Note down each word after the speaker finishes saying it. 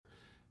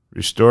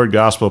Restored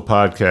Gospel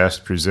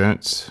Podcast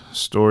presents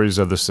Stories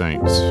of the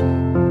Saints.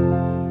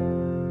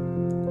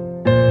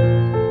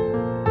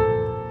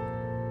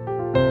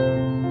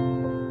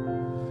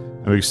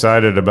 I'm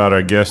excited about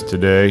our guest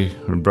today,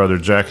 Brother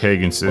Jack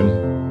Hagenson.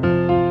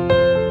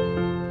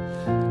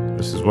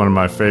 This is one of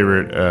my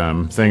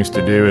favorite things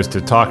to do, is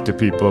to talk to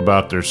people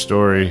about their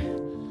story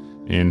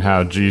and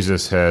how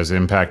Jesus has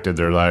impacted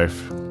their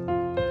life.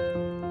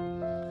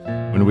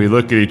 When we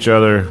look at each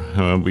other,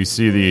 we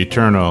see the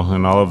eternal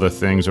and all of the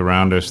things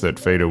around us that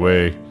fade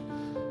away.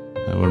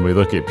 When we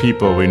look at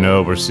people, we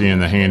know we're seeing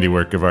the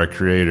handiwork of our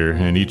Creator,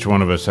 and each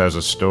one of us has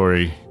a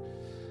story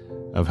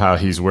of how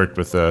He's worked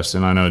with us.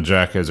 And I know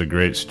Jack has a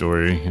great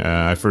story.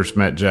 I first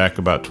met Jack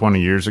about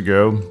 20 years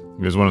ago.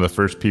 He was one of the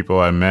first people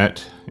I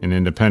met in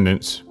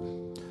Independence.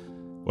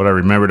 What I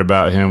remembered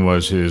about him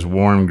was his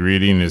warm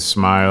greeting, his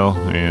smile,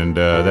 and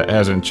that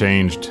hasn't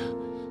changed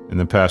in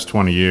the past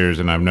 20 years,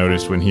 and I've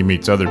noticed when he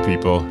meets other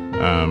people,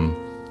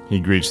 he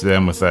greets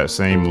them with that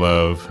same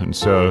love. And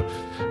so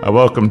I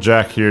welcome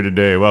Jack here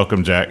today.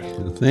 Welcome, Jack.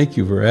 Thank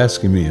you for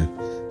asking me.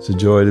 It's a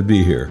joy to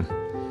be here.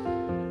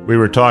 We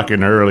were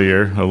talking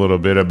earlier a little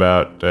bit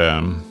about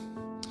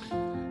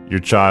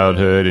your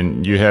childhood,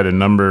 and you had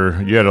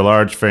a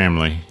large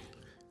family.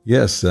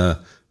 Yes,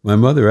 my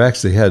mother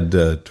actually had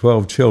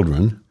 12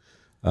 children.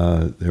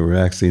 There were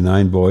actually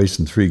 9 boys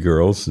and 3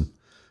 girls,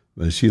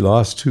 but she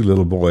lost 2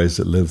 little boys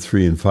that lived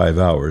 3 and 5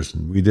 hours.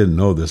 And we didn't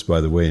know this, by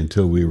the way,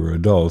 until we were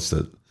adults,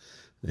 that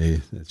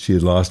she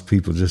had lost.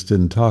 People just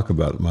didn't talk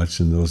about it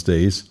much in those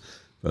days,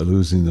 about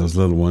losing those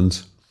little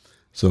ones.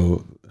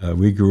 So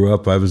we grew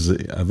up. I was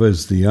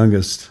the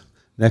youngest,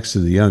 next to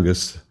the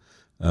youngest,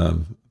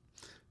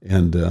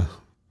 and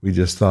we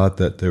just thought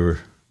that there were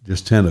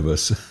just 10 of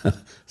us,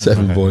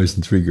 7 boys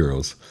and 3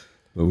 girls.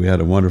 But we had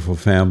a wonderful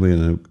family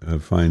and a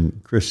fine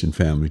Christian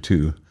family,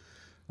 too.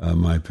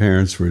 My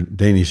parents were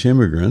Danish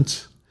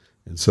immigrants,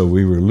 and so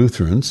we were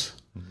Lutherans.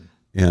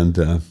 And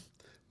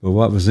but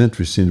what was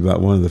interesting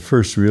about one of the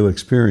first real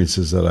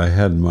experiences that I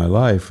had in my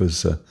life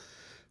was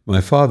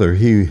my father.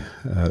 He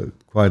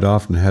quite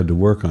often had to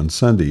work on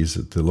Sundays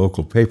at the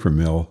local paper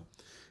mill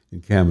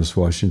in Camas,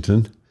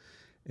 Washington.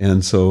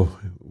 And so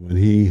when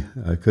he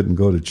couldn't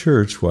go to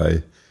church,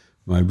 why,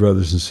 my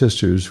brothers and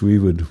sisters, we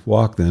would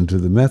walk then to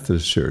the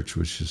Methodist church,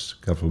 which is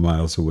a couple of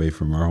miles away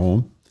from our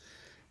home.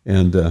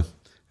 And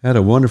had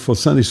a wonderful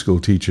Sunday school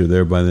teacher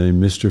there by the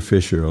name of Mr.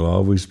 Fisher. I'll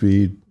always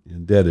be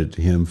indebted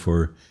to him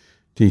for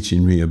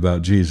teaching me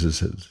about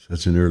Jesus at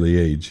such an early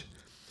age.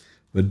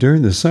 But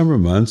during the summer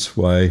months,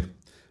 why,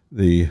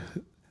 they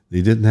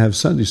didn't have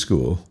Sunday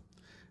school.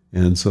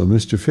 And so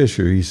Mr.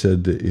 Fisher, he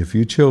said, if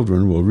you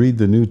children will read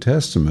the New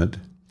Testament,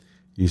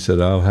 he said,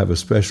 I'll have a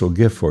special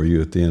gift for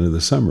you at the end of the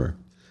summer.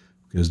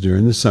 Because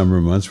during the summer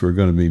months, we're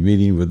going to be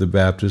meeting with the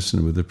Baptists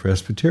and with the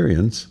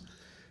Presbyterians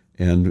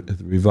and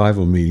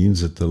revival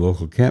meetings at the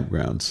local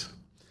campgrounds.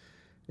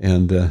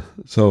 And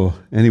so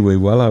anyway,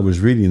 while I was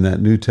reading that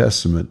New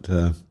Testament,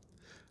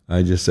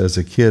 as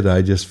a kid,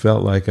 I just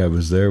felt like I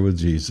was there with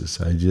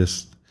Jesus. I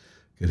just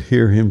could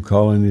hear him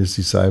calling his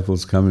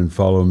disciples, come and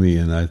follow me.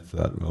 And I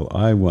thought, well,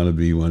 I want to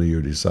be one of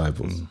your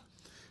disciples.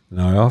 And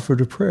I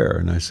offered a prayer,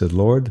 and I said,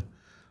 Lord,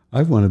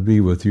 I want to be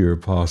with your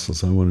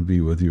apostles. I want to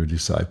be with your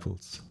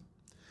disciples.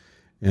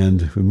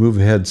 And we move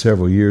ahead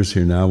several years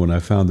here now when I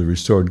found the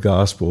Restored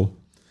Gospel.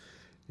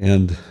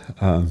 And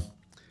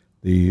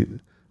the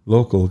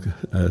local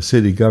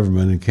city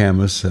government in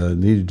Camas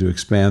needed to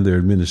expand their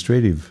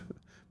administrative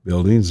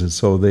buildings, and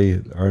so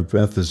our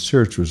Methodist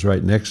church was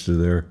right next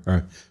to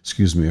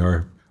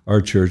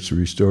our church, the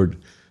Restored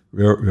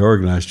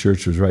Reorganized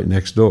Church, was right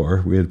next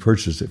door. We had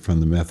purchased it from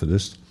the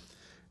Methodist,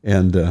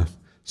 and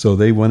so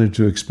they wanted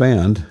to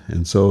expand,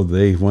 and so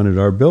they wanted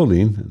our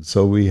building, and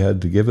so we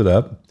had to give it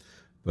up.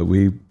 But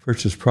we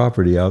purchased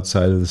property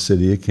outside of the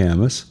city of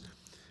Camas.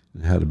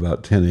 It had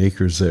about 10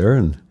 acres there,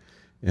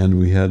 and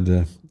we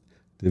had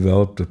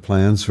developed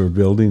plans for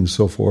building and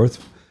so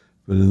forth.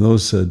 But in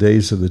those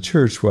days of the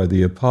church, why,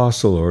 the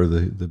apostle or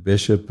the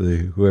bishop,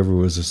 whoever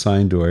was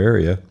assigned to our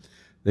area,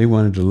 they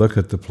wanted to look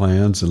at the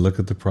plans and look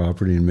at the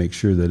property and make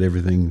sure that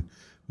everything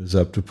was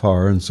up to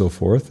par and so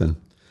forth. And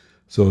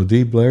so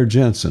D. Blair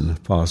Jensen,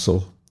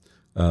 apostle,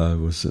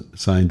 was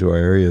assigned to our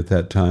area at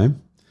that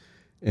time.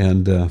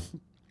 And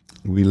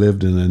we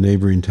lived in a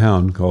neighboring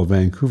town called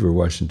Vancouver,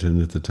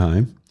 Washington at the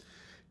time.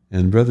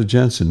 And Brother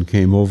Jensen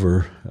came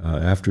over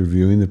after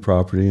viewing the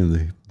property and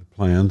the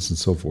plans and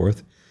so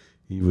forth.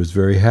 He was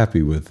very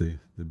happy with the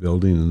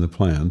building and the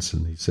plans,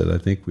 and he said, I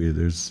think we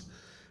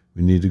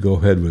need to go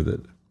ahead with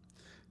it.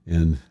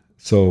 And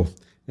so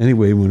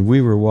anyway, when we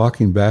were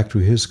walking back to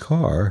his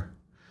car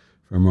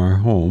from our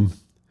home,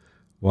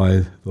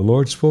 why, the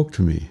Lord spoke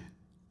to me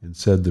and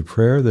said, the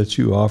prayer that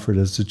you offered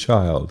as a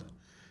child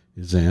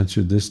is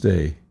answered this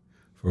day,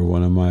 for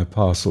one of my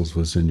apostles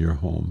was in your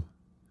home.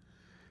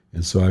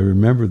 And so I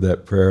remembered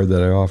that prayer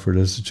that I offered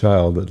as a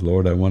child, that,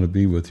 Lord, I want to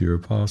be with your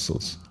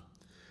apostles.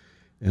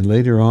 And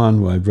later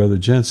on, my brother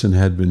Jensen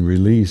had been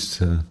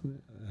released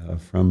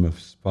from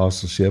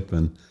apostleship,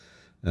 and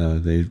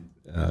they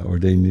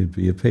ordained me to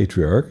be a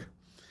patriarch.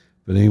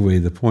 But anyway,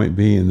 the point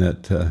being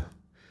that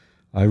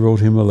I wrote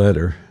him a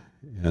letter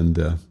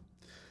and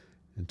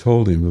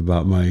told him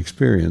about my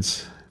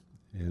experience.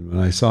 And when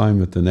I saw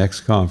him at the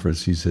next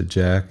conference, he said,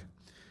 "Jack,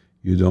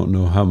 you don't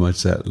know how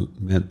much that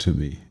meant to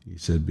me." He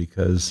said,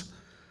 "Because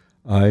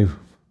I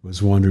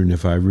was wondering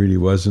if I really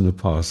was an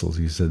apostle."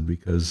 He said,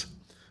 "Because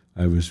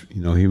I was,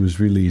 he was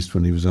released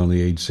when he was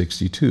only age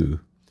 62.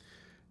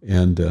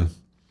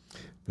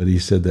 But he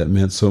said that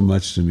meant so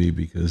much to me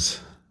because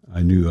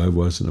I knew I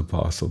was an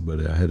apostle,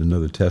 but I had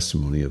another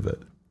testimony of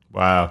it."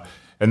 Wow.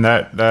 And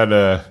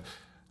that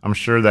I'm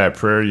sure that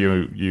prayer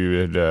you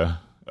had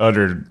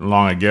uttered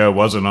long ago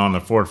wasn't on the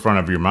forefront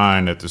of your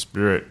mind, that the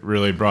Spirit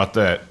really brought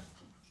that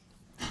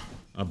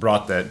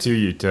to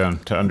you to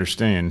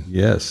understand.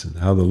 Yes, and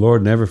how the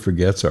Lord never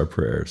forgets our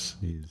prayers.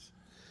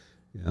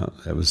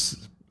 That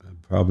was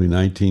probably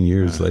 19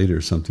 years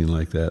later, something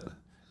like that.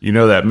 You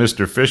know that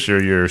Mr.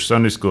 Fisher, your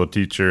Sunday school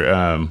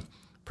teacher,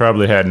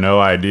 probably had no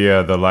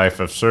idea the life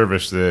of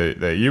service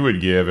that you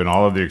would give and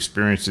all of the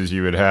experiences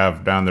you would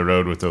have down the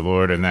road with the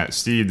Lord and that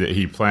seed that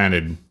he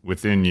planted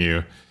within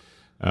you.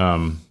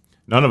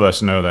 None of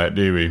us know that,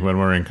 do we, when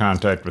we're in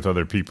contact with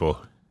other people?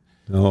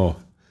 No.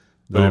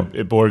 But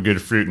it bore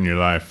good fruit in your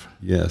life.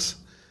 Yes.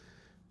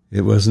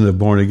 It wasn't a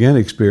born-again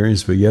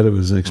experience, but yet it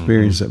was an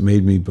experience that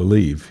made me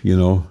believe,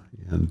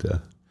 And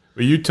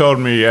Well, you told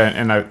me,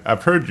 and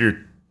I've heard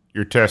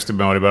your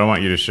testimony, but I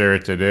want you to share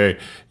it today.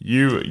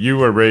 You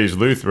were raised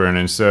Lutheran,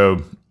 and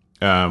so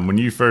when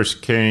you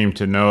first came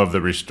to know of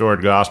the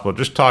restored gospel,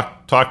 just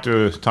talk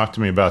to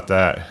me about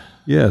that.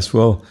 Yes,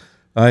 well,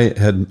 I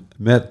had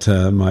met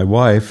my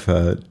wife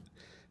at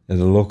a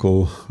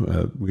local.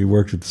 We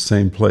worked at the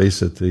same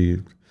place at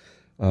the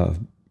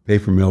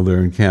paper mill there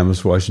in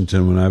Camas,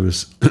 Washington. When I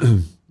was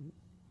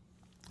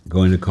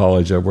going to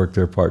college, I worked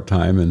there part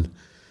time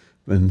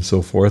and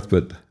so forth.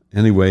 But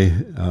anyway,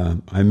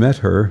 I met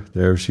her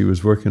there. She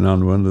was working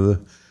on one of the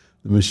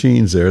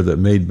machines there that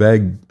made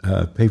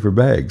paper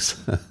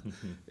bags.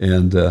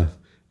 And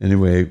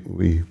anyway,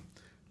 we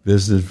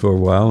visited for a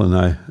while, and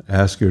I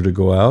asked her to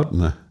go out.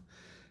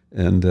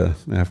 And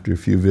after a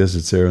few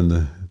visits there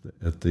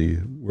at the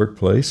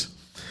workplace,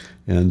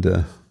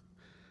 and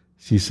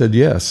she said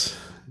yes.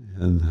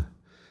 And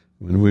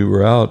when we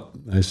were out,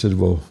 I said,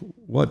 "Well,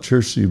 what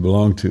church do you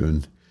belong to?"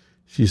 And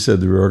she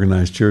said, "The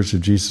Reorganized Church of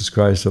Jesus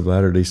Christ of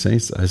Latter-day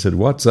Saints." I said,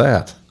 "What's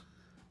that?"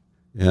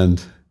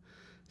 And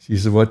she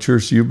said, "What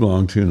church do you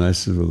belong to?" And I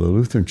said, "Well, the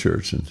Lutheran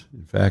Church. And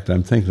in fact,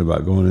 I'm thinking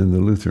about going in the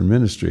Lutheran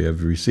ministry.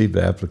 I've received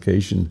the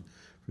application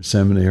for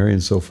seminary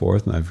and so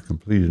forth, and I've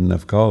completed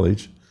enough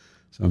college.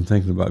 So I'm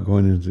thinking about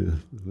going into the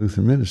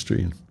Lutheran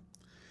ministry."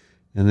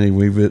 And then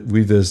we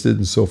visited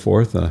and so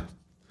forth,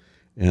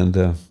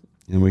 and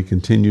we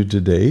continued to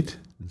date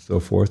and so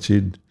forth.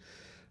 She'd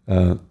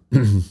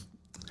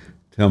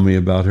tell me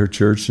about her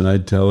church, and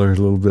I'd tell her a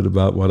little bit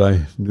about what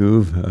I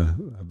knew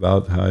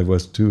about how I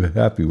was too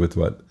happy with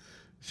what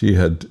she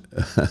had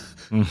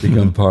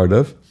become part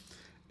of.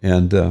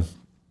 And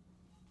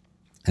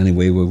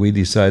anyway, we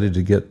decided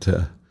to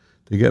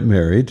get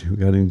married. We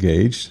got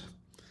engaged,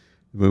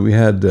 but we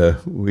had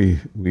we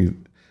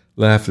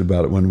laughed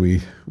about it when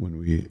we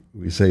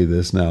say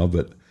this now,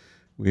 but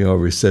we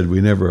always said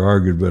we never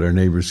argued, but our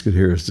neighbors could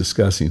hear us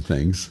discussing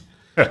things.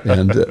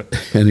 And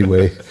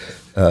anyway,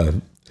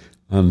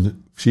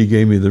 she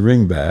gave me the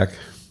ring back,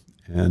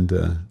 and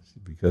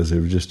because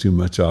there was just too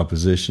much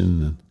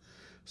opposition and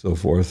so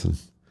forth, and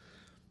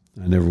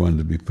I never wanted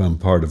to become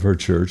part of her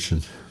church,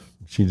 and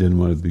she didn't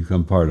want to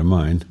become part of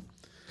mine.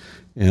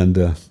 And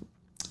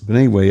but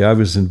anyway, I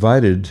was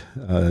invited.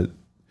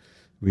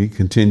 We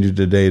continued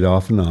to date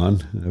off and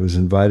on. I was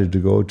invited to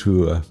go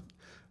to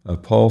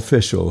Paul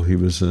Fischel. He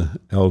was an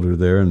elder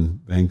there in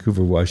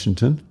Vancouver,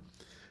 Washington,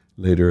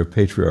 later a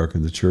patriarch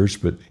in the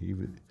church, but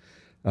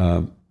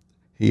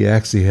he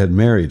actually had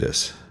married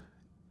us.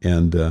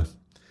 And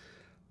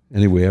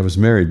anyway, I was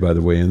married, by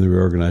the way, in the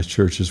Reorganized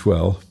Church as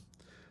well.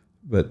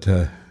 But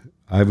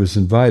I was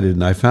invited,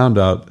 and I found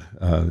out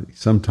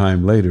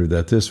sometime later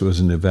that this was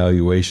an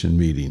evaluation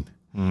meeting.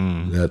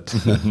 That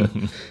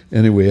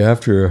anyway,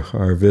 after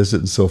our visit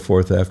and so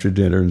forth, after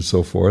dinner and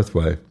so forth,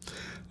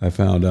 I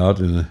found out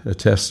in a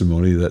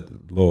testimony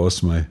that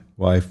Lois, my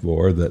wife,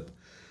 bore, that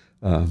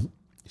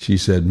she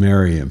said,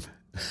 "Marry him."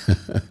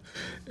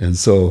 And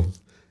so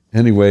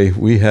anyway,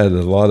 we had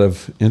a lot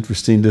of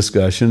interesting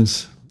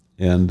discussions,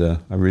 and I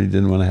really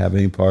didn't want to have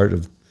any part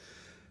of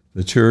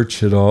the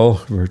church at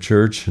all, of our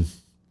church.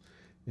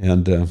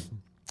 And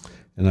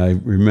I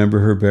remember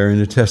her bearing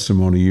a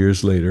testimony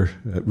years later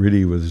that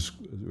really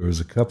there was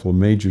a couple of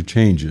major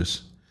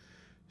changes.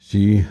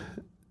 She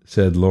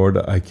said, "Lord,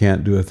 I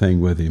can't do a thing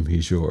with him.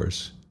 He's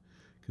yours."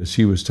 Because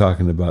she was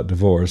talking about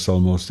divorce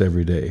almost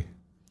every day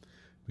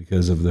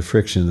because of the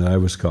friction that I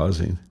was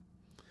causing.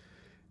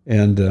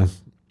 And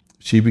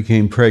she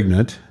became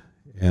pregnant,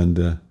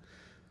 and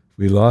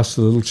we lost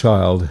a little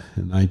child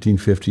in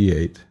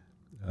 1958,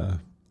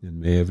 in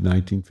May of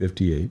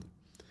 1958.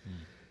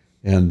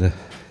 And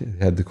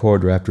had the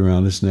cord wrapped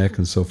around his neck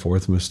and so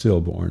forth, and was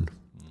stillborn.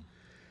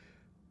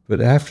 But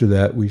after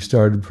that, we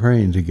started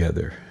praying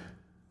together.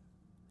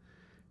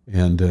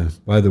 And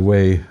by the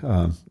way,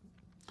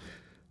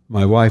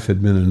 my wife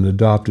had been an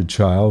adopted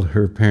child.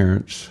 Her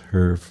parents,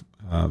 her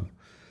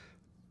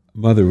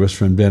mother was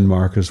from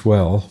Denmark as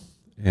well.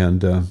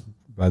 And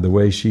by the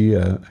way, she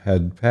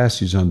had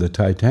passage on the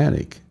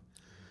Titanic,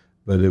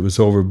 but it was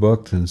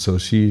overbooked, and so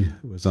she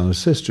was on a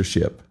sister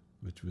ship,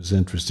 which was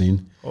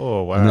interesting.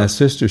 Oh, wow. And that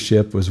sister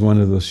ship was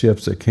one of those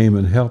ships that came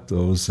and helped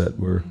those that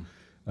were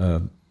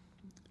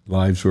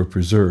lives were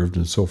preserved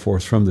and so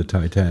forth from the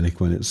Titanic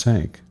when it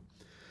sank.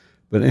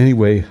 But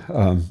anyway,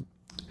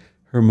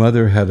 her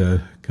mother had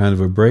a kind of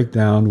a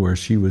breakdown where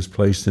she was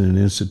placed in an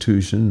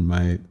institution.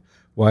 My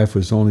wife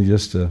was only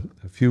just a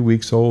few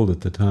weeks old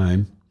at the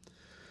time,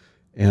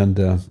 and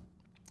the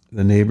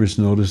neighbors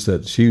noticed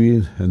that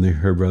she and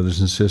her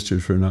brothers and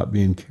sisters were not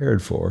being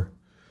cared for.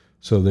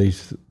 So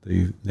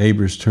the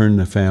neighbors turned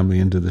the family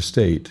into the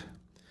state.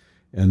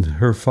 And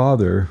her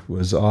father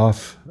was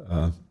off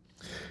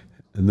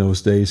in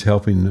those days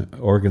helping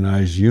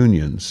organize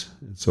unions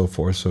and so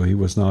forth, so he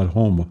was not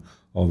home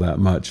all that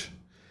much.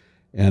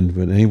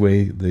 But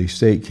anyway, the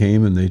state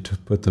came and they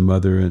put the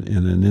mother in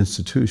an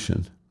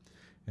institution.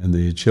 And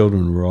the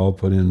children were all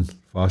put in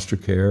foster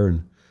care,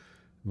 and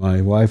my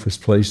wife was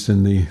placed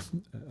in the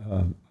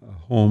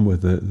home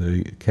with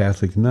the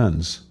Catholic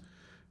nuns,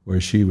 where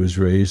she was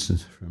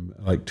raised from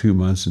like 2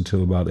 months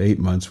until about 8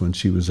 months when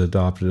she was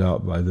adopted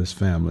out by this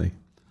family,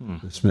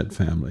 the Smith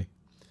family.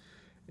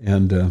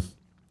 And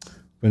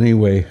but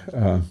anyway,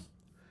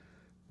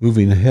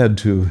 moving ahead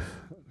to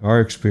our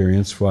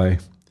experience, why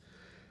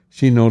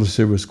she noticed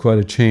there was quite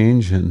a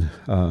change, and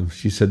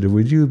she said,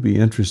 "Would you be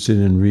interested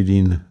in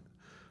reading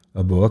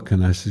a book?"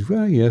 And I said,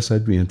 "Well, yes,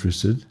 I'd be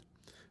interested."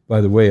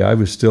 By the way, I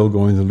was still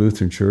going to the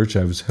Lutheran Church.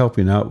 I was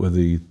helping out with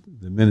the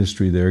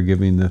ministry there,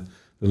 giving the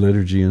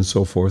liturgy and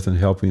so forth, and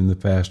helping the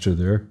pastor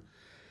there.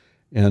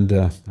 And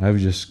I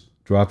was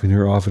just dropping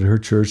her off at her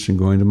church and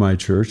going to my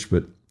church.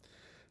 But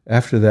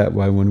after that,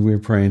 when we were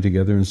praying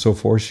together and so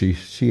forth,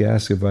 she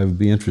asked if I would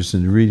be interested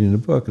in reading a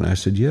book. And I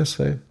said, yes,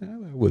 I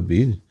would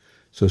be.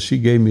 So she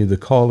gave me The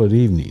Call at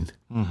Evening.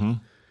 Mm-hmm.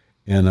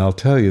 And I'll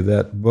tell you,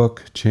 that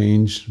book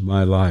changed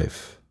my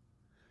life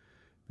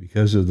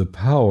because of the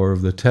power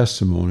of the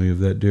testimony of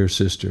that dear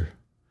sister.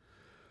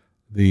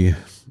 The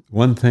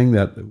one thing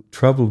that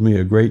troubled me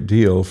a great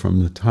deal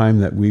from the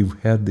time that we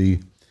had the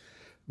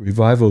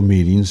revival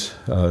meetings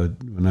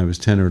when I was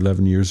 10 or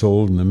 11 years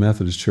old in the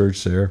Methodist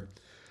church there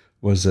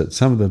was that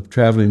some of the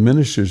traveling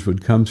ministers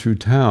would come through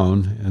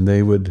town and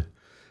they would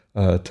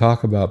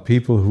talk about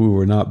people who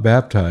were not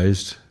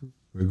baptized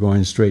were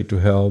going straight to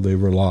hell. They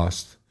were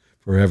lost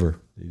forever.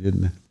 They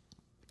didn't.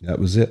 That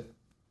was it.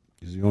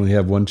 Because you only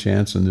have one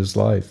chance in this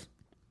life.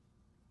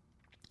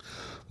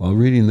 While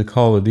reading The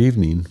Call at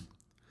Evening,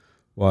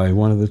 why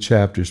one of the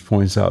chapters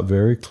points out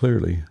very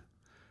clearly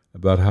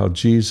about how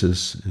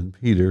Jesus and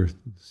Peter,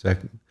 the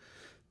second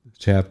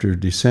chapter,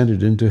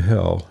 descended into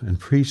hell and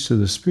preached to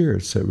the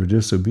spirits that were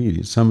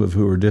disobedient, some of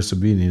who were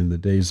disobedient in the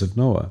days of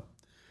Noah.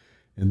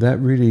 And that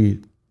really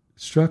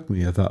struck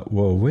me. I thought,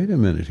 well, wait a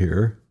minute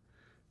here.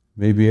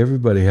 Maybe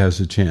everybody has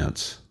a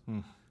chance.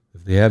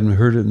 If they haven't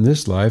heard it in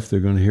this life, they're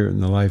going to hear it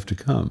in the life to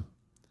come.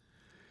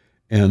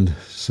 And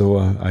so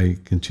I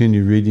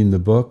continued reading the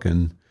book,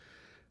 and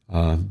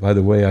by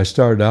the way, I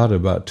started out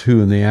about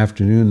 2 in the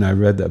afternoon, and I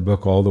read that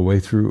book all the way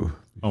through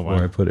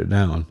before I put it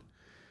down.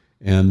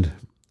 And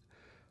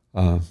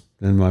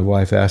then my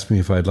wife asked me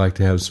if I'd like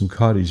to have some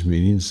cottage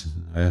meetings.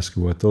 I asked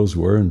her what those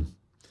were, and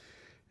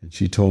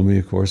she told me,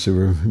 of course, there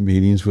were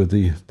meetings with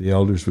the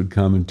elders would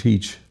come and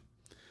teach.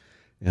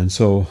 And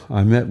so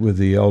I met with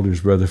the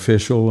elders, Brother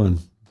Fischel, and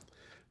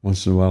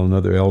once in a while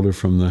another elder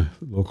from the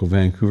local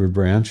Vancouver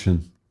branch.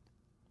 And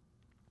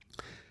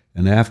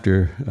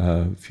after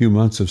a few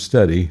months of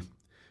study,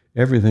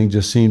 everything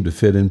just seemed to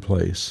fit in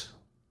place.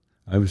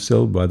 I was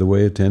still, by the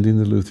way, attending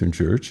the Lutheran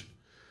Church.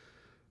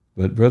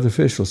 But Brother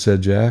Fischel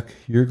said, "Jack,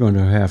 you're going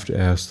to have to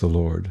ask the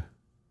Lord."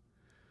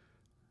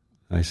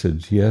 I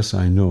said, "Yes,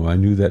 I know. I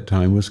knew that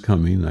time was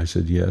coming." I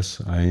said,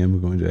 "Yes, I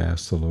am going to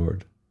ask the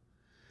Lord."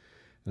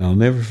 And I'll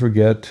never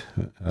forget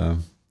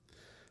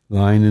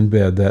lying in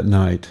bed that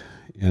night,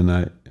 and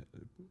I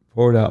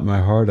poured out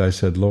my heart. I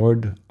said,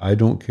 "Lord, I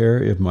don't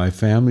care if my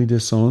family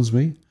disowns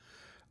me.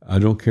 I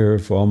don't care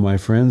if all my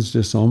friends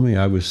disown me."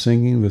 I was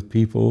singing with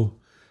people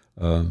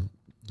in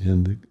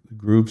the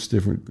groups,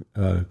 different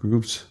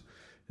groups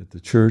at the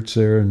church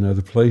there and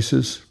other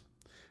places.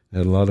 I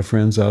had a lot of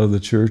friends out of the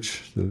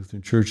church, the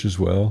Lutheran Church as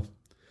well.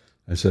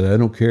 I said, "I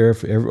don't care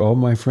if all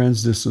my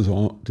friends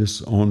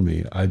disown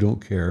me. I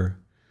don't care.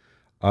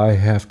 I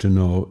have to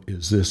know,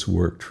 is this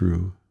work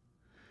true?"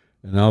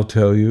 And I'll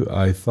tell you,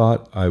 I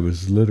thought I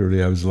was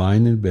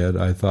lying in bed.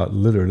 I thought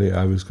literally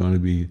I was going to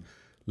be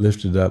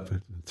lifted up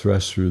and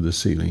thrust through the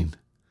ceiling.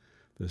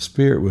 The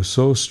Spirit was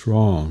so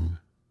strong.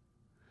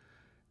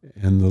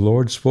 And the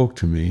Lord spoke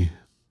to me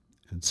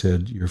and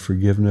said, "You're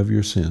forgiven of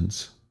your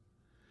sins."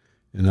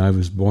 And I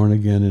was born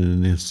again in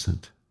an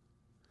instant.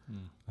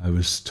 I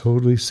was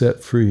totally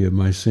set free of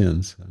my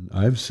sins. And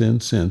I've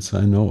sinned since,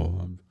 I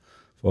know.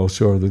 fall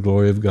short of the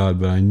glory of God,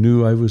 but I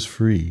knew I was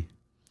free.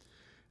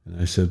 And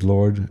I said,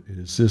 Lord,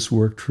 is this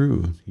work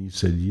true? He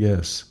said,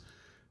 yes,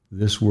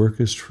 this work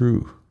is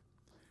true.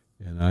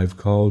 And I've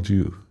called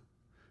you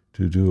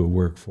to do a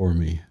work for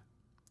me.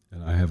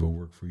 And I have a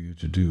work for you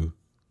to do.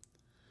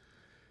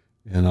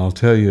 And I'll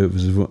tell you, it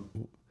was,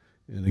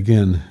 and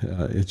again,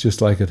 it's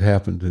just like it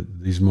happened at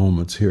these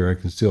moments here. I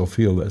can still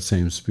feel that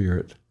same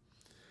spirit.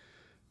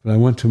 But I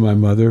went to my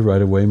mother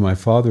right away. My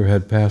father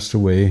had passed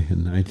away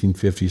in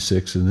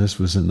 1956, and this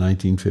was in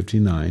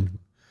 1959.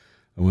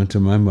 I went to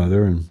my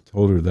mother and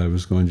told her that I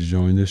was going to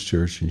join this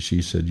church, and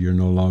she said, you're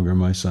no longer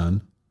my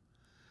son.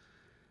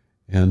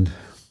 And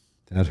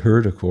that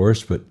hurt, of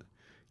course, but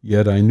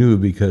yet I knew,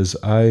 because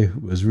I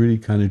was really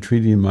kind of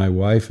treating my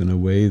wife in a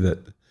way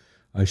that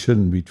I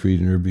shouldn't be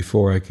treating her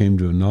before I came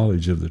to a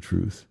knowledge of the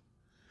truth.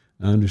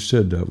 I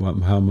understood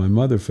how my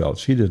mother felt.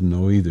 She didn't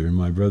know either, and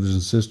my brothers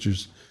and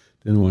sisters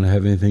didn't want to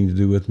have anything to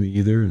do with me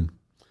either, and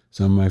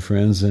some of my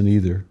friends didn't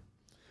either.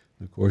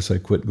 Of course, I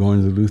quit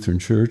going to the Lutheran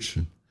church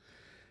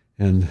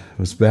and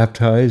was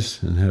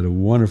baptized and had a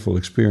wonderful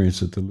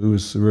experience at the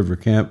Lewis River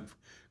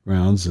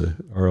campgrounds,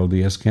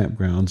 RLDS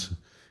campgrounds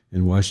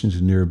in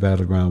Washington, near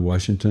Battleground,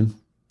 Washington.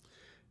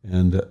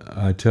 And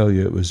I tell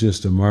you, it was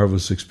just a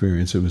marvelous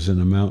experience. It was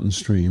in a mountain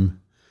stream.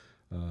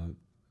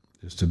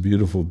 Just a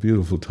beautiful,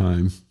 beautiful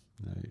time.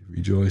 I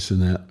rejoice in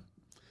that.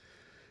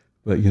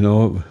 But, you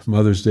know,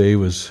 Mother's Day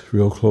was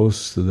real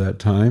close to that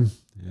time,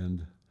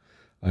 and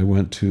I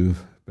went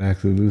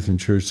back to the Lutheran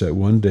church that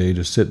one day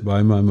to sit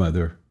by my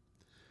mother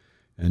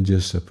and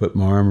just put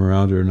my arm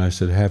around her, and I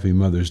said, Happy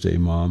Mother's Day,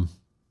 Mom.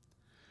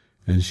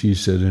 And she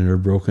said in her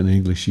broken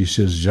English, she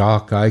says,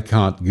 Jacques, I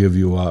can't give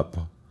you up,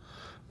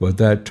 but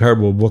that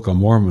terrible Book of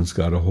Mormon's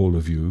got a hold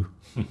of you.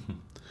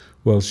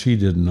 Well, she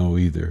didn't know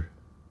either,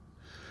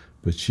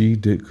 but she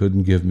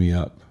couldn't give me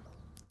up.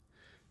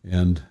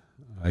 And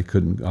I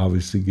couldn't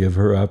obviously give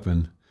her up.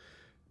 And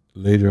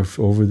later,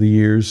 over the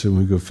years, when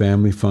we go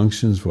family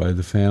functions, why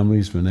the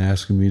family's been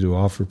asking me to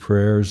offer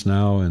prayers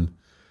now, and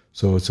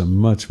so it's a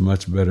much,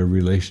 much better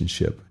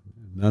relationship.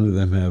 None of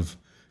them have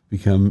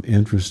become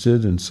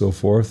interested and so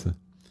forth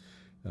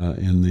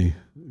in the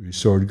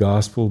restored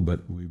gospel,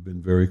 but we've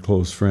been very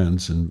close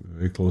friends and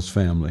very close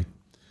family.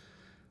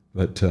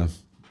 But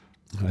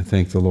I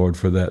thank the Lord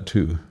for that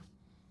too.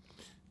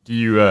 Do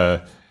you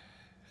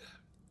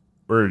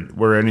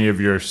were any of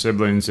your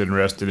siblings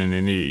interested in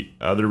any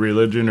other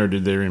religion, or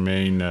did they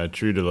remain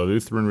true to the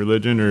Lutheran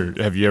religion? Or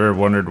have you ever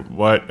wondered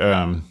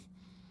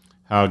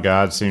how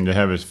God seemed to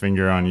have his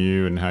finger on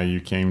you and how you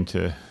came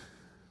to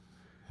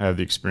have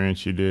the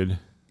experience you did?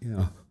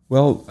 Yeah.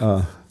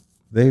 Well,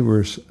 they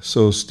were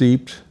so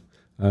steeped.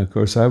 Of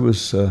course, I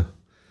was had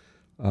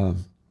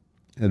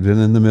been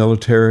in the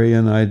military,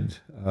 and I'd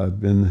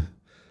been,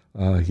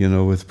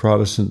 with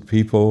Protestant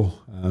people.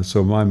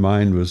 So my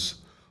mind was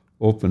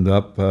opened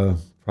up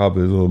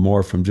probably a little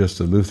more from just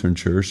the Lutheran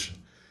church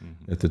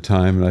at the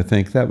time, and I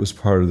think that was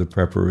part of the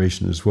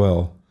preparation as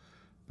well.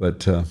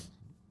 But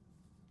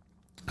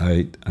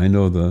I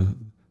know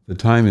the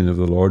timing of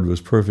the Lord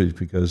was perfect,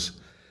 because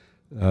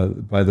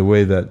by the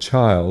way, that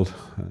child,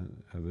 I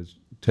have a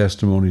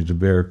testimony to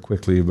bear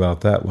quickly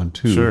about that one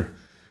too. Sure.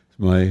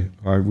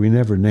 We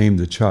never named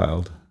the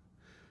child.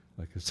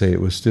 Like I say,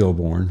 it was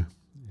stillborn,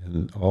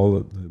 and all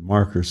the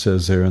marker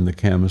says there in the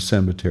Camas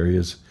Cemetery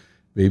is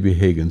Baby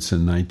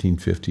Higginson,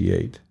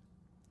 1958.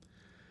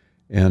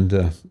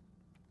 And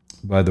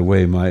by the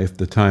way, at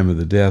the time of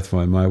the death,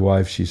 my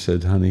wife, she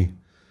said, honey,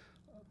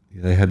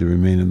 they had to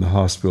remain in the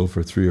hospital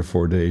for 3 or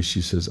 4 days.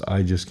 She says,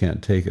 I just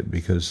can't take it,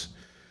 because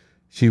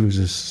she was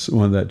just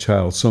wanted that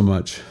child so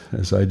much,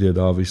 as I did,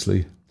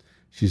 obviously.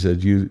 She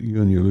said, you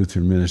and your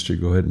Lutheran ministry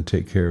go ahead and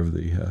take care of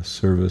the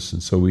service,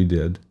 and so we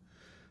did.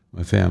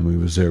 My family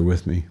was there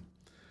with me.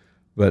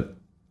 But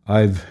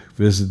I've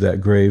visited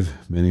that grave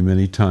many,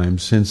 many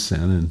times since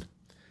then, and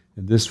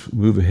this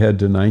move ahead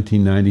to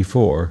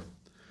 1994,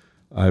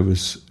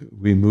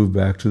 we moved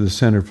back to the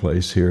center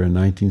place here in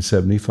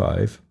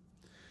 1975.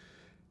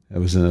 That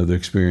was another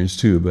experience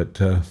too,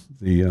 but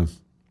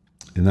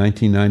in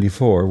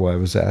 1994, I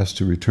was asked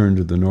to return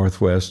to the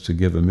Northwest to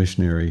give a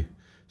missionary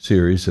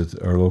series at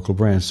our local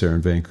branch there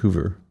in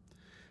Vancouver.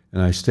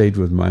 And I stayed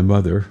with my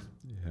mother,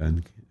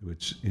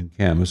 which in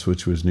Camas,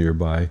 which was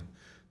nearby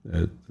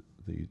at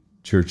the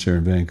church there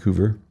in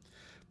Vancouver.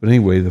 But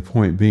anyway, the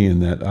point being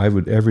that I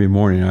would every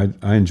morning,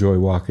 I enjoy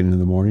walking in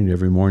the morning.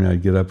 Every morning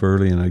I'd get up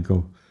early and I'd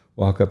go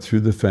walk up through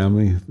the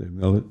family,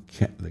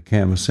 the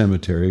Camas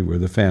Cemetery where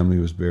the family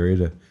was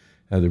buried. I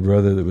had a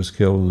brother that was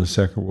killed in the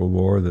Second World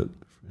War that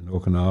in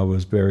Okinawa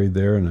was buried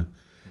there, and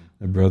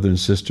a brother and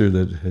sister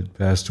that had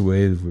passed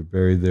away that were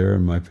buried there,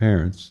 and my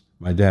parents.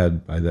 My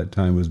dad by that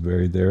time was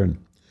buried there.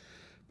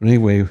 But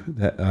anyway,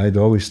 I'd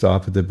always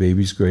stop at the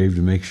baby's grave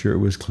to make sure it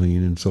was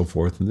clean and so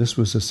forth. And this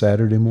was a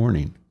Saturday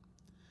morning.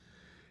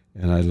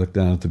 And I looked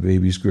down at the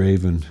baby's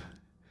grave, and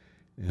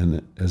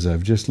as I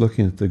was just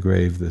looking at the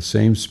grave, the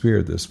same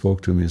spirit that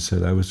spoke to me and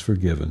said, I was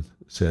forgiven,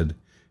 said,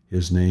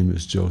 his name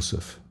is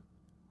Joseph.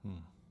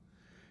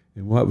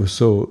 And what was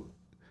so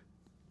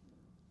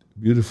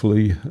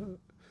beautifully,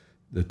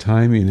 the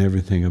timing and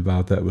everything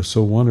about that was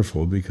so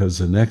wonderful, because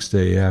the next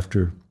day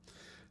after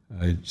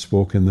I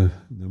spoke in the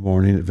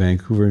morning at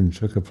Vancouver and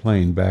took a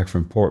plane back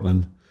from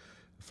Portland,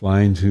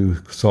 flying to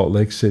Salt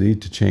Lake City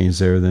to change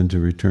there, then to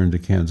return to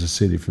Kansas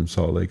City from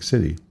Salt Lake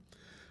City.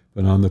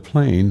 But on the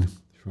plane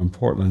from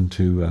Portland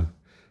to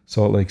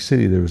Salt Lake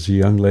City, there was a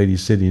young lady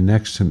sitting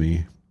next to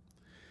me,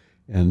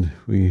 and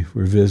we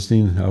were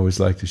visiting. I always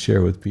like to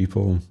share with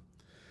people,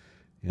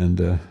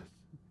 and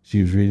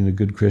she was reading a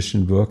good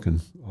Christian book, and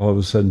all of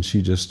a sudden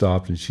she just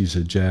stopped and she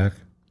said, "Jack,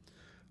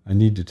 I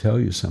need to tell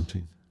you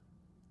something."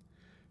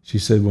 She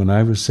said, "When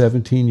I was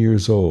 17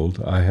 years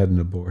old, I had an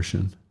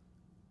abortion."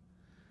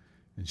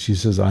 And she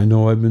says, "I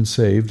know I've been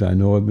saved. I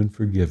know I've been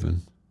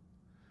forgiven."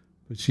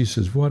 But she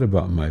says, "What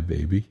about my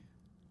baby?"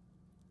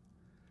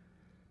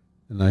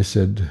 And I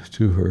said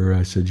to her,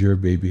 I said, "Your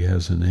baby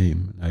has a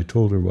name." And I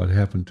told her what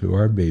happened to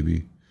our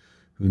baby,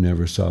 who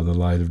never saw the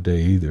light of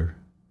day either.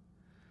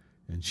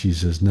 And she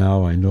says,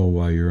 "Now I know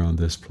why you're on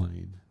this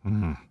plane."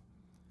 Mm-hmm.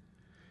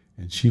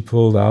 And she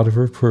pulled out of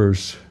her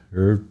purse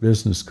her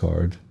business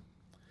card.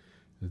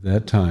 At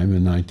that time,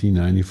 in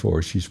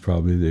 1994, she's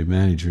probably the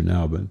manager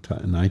now, but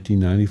in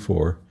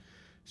 1994,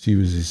 she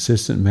was the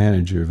assistant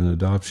manager of an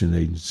adoption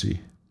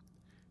agency.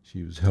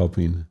 She was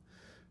helping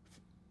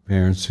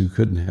parents who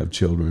couldn't have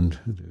children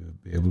to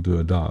be able to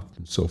adopt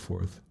and so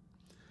forth.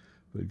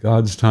 But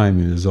God's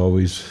timing is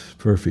always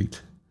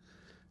perfect,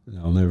 and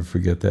I'll never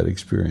forget that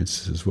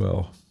experience as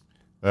well.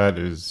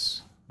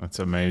 That's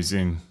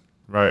amazing.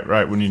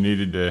 Right when you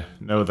needed to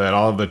know that.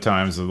 All of the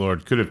times the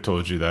Lord could have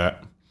told you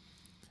that,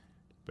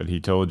 but he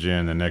told you,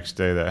 and the next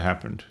day that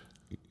happened.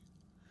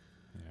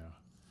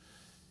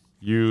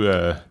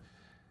 Yeah.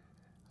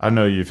 I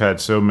know you've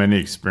had so many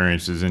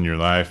experiences in your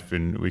life,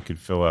 and we could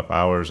fill up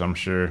hours, I'm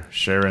sure,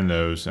 sharing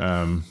those.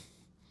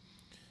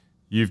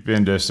 You've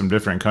been to some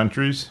different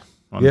countries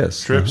on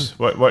trips.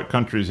 Uh-huh. What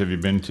countries have you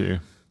been to?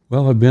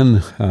 Well, I've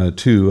been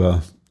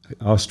to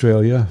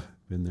Australia,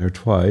 been there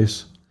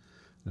twice.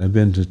 I've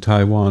been to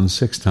Taiwan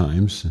 6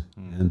 times,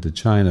 and to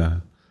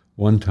China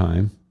 1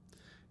 time,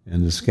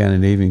 and the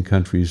Scandinavian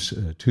countries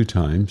 2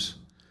 times,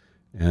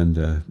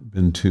 and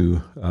been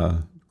to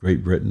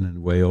Great Britain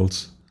and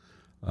Wales,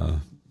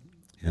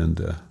 and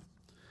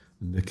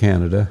to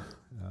Canada.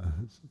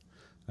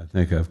 I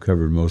think I've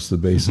covered most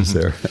of the bases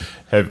there.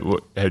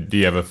 Do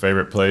you have a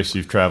favorite place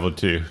you've traveled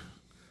to?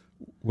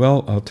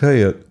 Well, I'll tell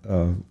you,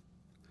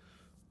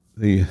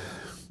 the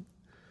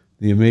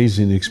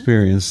amazing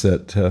experience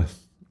that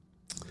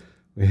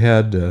we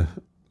had,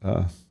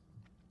 and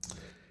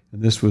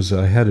this was,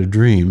 I had a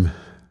dream,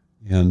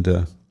 and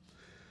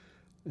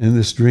in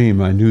this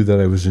dream I knew that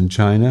I was in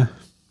China,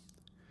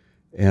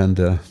 and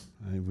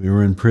we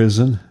were in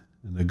prison,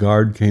 and the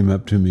guard came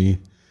up to me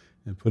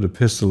and put a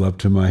pistol up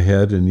to my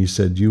head, and he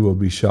said, "You will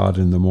be shot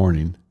in the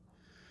morning."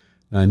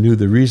 And I knew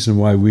the reason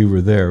why we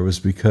were there was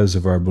because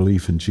of our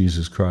belief in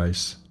Jesus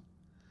Christ.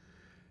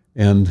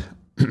 And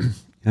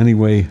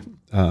anyway,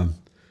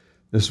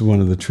 this is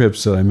one of the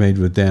trips that I made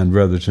with Dan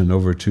Brotherton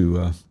over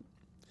to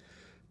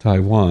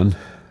Taiwan.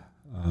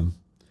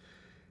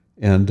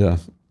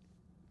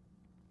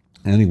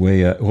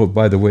 Anyway,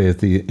 by the way, at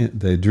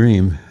the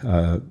dream,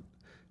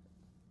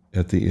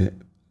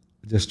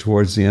 just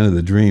towards the end of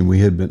the dream, we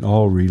had been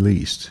all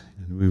released,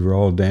 and we were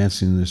all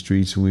dancing in the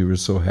streets, and we were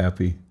so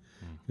happy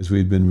because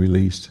we'd been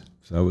released.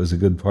 So that was a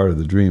good part of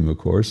the dream, of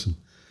course.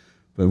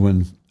 But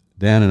when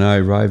Dan and I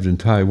arrived in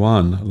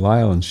Taiwan,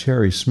 Lyle and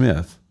Sherry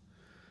Smith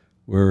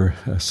were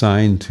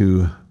assigned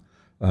to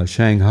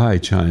Shanghai,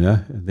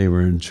 China, and they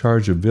were in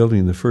charge of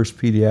building the first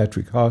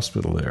pediatric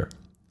hospital there.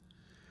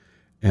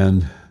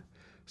 And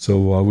so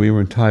while we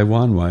were in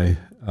Taiwan,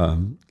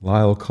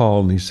 Lyle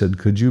called and he said,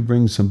 "Could you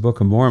bring some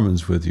Book of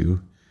Mormons with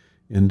you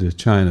into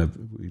China?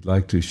 We'd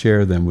like to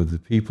share them with the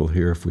people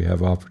here if we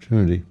have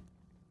opportunity."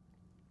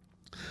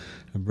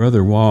 And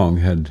Brother Wong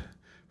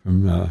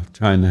from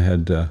China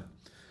had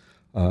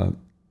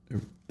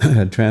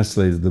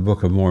translated the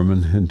Book of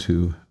Mormon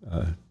into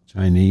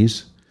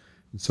Chinese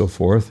and so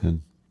forth.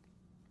 And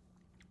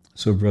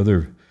so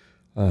Brother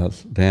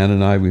Dan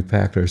and I, we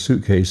packed our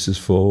suitcases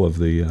full of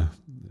the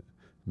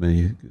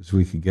many as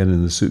we could get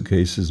in the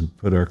suitcases and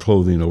put our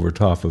clothing over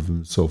top of them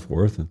and so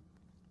forth. And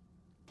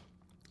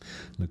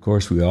of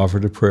course, we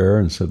offered a prayer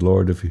and said,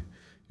 "Lord, if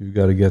you've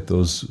got to get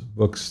those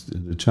books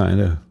into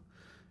China,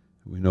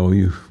 we know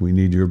we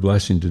need your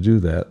blessing to do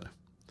that."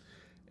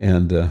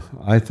 And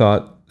I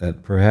thought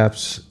that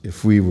perhaps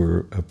if we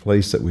were a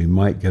place that we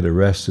might get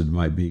arrested,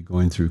 might be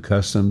going through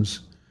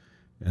customs,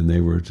 and they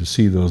were to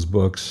see those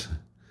books,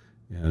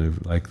 and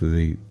they'd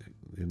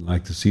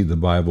like to see the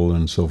Bible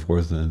and so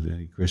forth, and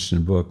any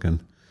Christian book.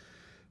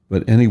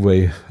 But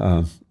anyway,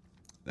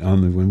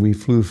 when we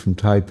flew from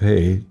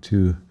Taipei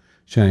to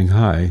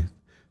Shanghai,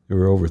 there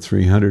were over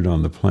 300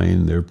 on the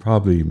plane. There were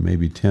probably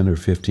maybe 10 or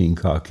 15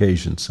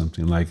 Caucasians,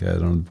 something like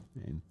that, on the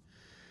plane.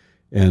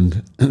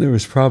 And there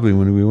was probably,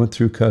 when we went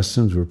through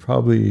customs, there were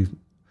probably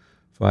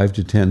 5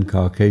 to 10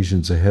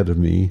 Caucasians ahead of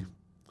me,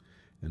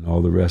 and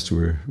all the rest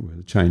were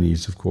the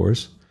Chinese, of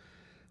course.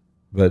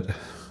 But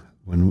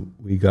when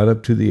we got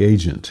up to the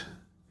agent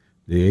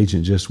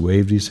just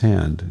waved his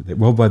hand.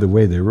 Well, by the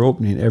way, they were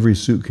opening every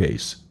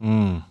suitcase.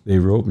 They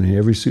were opening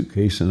every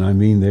suitcase, and I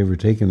mean, they were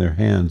taking their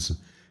hands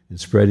and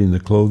spreading the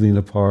clothing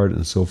apart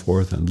and so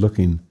forth and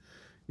looking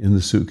in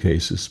the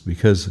suitcases,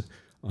 because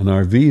on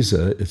our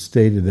visa, it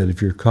stated that if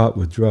you're caught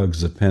with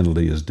drugs, the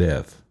penalty is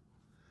death.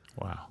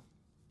 Wow.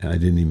 And I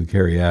didn't even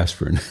carry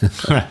aspirin.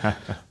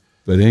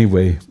 But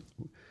anyway,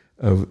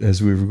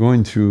 as we were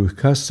going through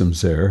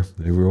customs there,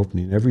 they were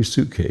opening every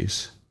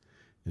suitcase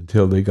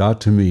until they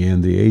got to me,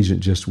 and the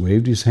agent just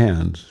waved his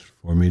hand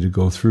for me to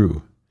go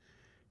through.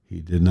 He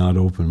did not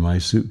open my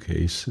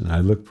suitcase, and I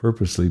looked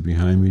purposely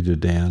behind me to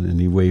Dan, and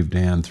he waved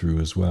Dan through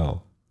as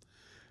well.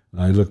 And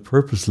I looked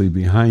purposely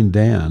behind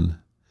Dan,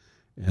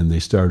 and they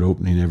started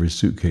opening every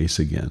suitcase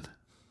again.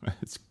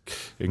 It's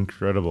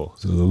incredible.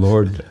 So the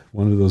Lord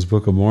wanted those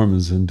Book of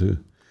Mormons into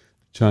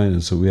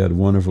China, so we had a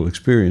wonderful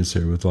experience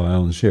there with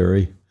Lyle and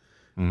Sherry.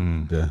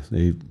 And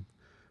they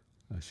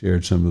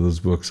shared some of those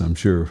books, I'm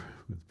sure,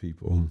 with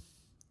people.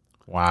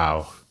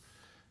 Wow.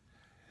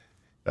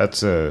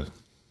 Have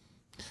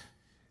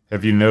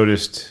you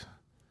noticed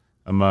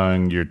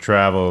among your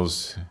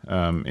travels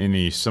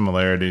any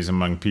similarities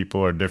among people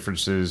or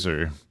differences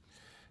or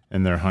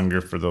in their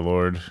hunger for the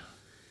Lord?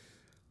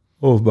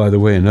 Oh, by the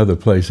way, another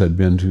place I'd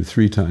been to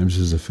 3 times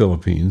is the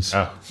Philippines.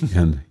 Oh.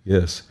 And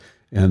yes,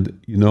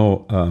 and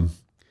the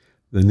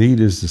need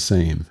is the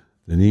same.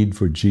 The need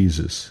for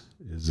Jesus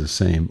is the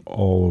same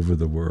all over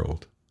the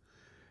world.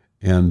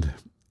 And,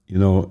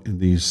 in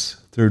these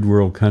third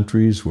world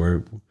countries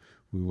where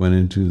we went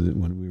into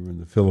when we were in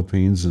the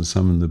Philippines, and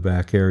some in the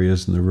back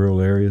areas, in the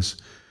rural areas,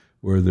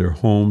 where their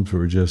homes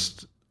were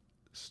just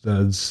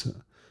studs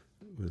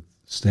with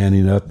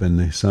standing up,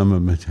 and some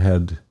of them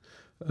had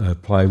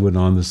plywood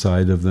on the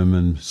side of them,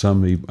 and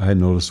some, I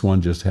noticed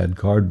one just had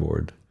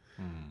cardboard.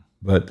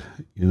 But,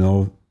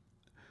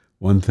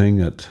 one thing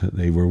that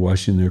they were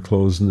washing their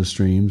clothes in the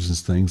streams and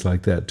things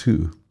like that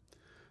too.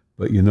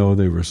 But,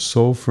 they were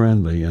so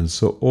friendly and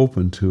so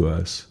open to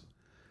us.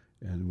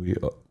 And we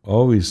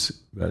always,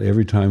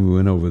 every time we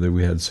went over there,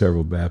 we had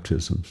several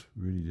baptisms.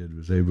 Really did.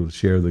 Was able to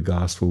share the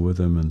gospel with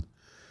them, and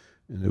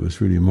it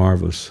was really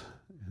marvelous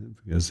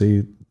because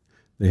they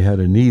had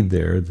a need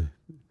there.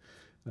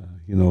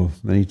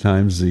 Many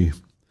times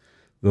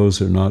those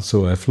who are not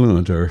so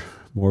affluent are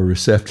more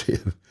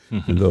receptive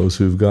than those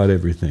who've got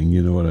everything.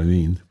 You know what I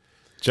mean?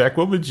 Jack,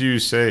 what would you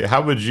say?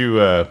 How would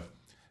you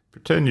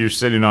pretend you're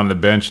sitting on the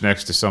bench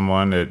next to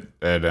someone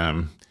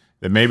that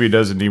maybe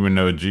doesn't even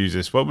know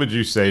Jesus? What would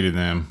you say to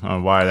them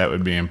on why that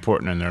would be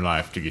important in their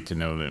life to get to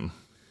know them?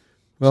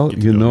 Well,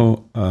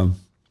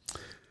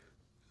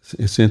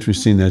 it's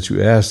interesting that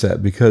you asked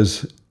that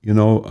because,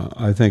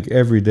 I think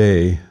every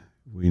day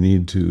we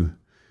need to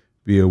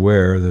be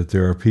aware that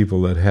there are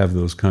people that have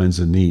those kinds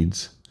of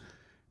needs.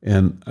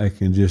 And I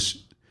can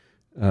just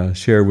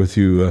share with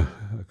you a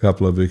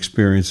couple of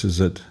experiences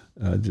that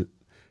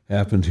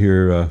happened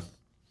here.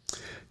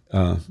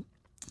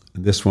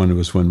 This one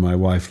was when my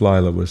wife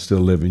Lila was still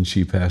living.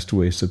 She passed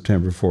away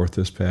September 4th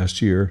this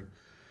past year.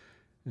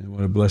 And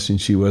what a blessing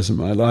she was in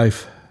my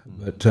life.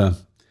 But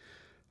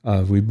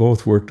we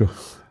both worked,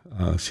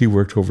 she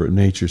worked over at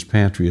Nature's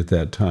Pantry at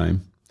that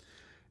time.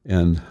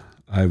 And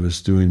I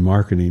was doing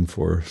marketing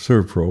for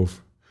Servpro.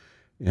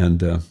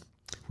 And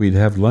we'd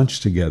have lunch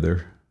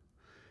together.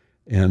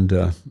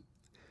 And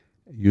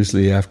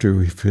usually after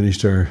we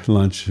finished our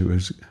lunch, it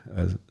was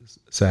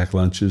sack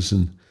lunches,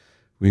 and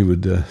we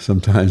would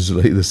sometimes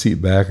lay the seat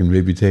back and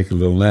maybe take a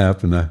little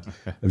nap. And I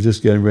was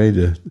just getting ready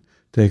to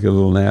take a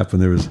little nap,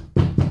 and there was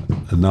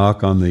a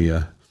knock on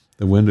the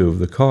window of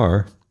the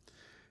car,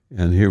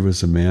 and here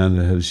was a man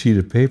that had a sheet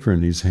of paper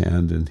in his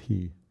hand, and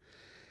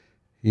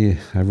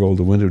I rolled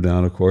the window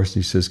down, of course,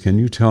 and he says, "Can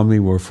you tell me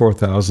where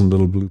 4,000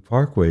 Little Blue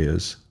Parkway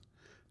is?"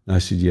 And I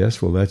said,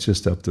 "Yes, well, that's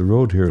just up the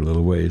road here a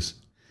little ways."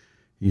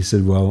 He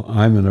said, "Well,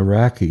 I'm an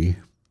Iraqi."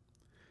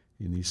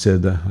 And he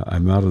said,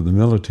 "I'm out of the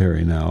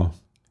military now."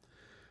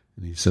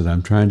 And he said,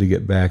 "I'm trying to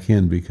get back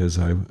in because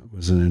I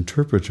was an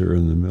interpreter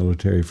in the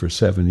military for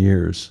 7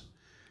 years."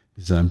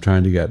 He said, "I'm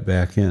trying to get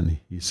back in."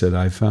 He said,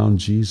 "I found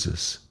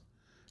Jesus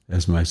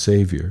as my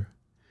Savior."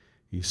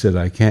 He said,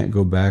 "I can't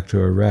go back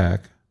to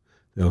Iraq.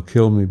 They'll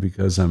kill me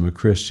because I'm a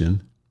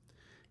Christian."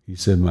 He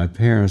said, "My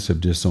parents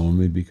have disowned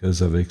me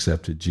because I've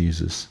accepted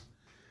Jesus."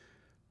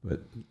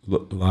 But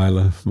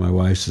Lila, my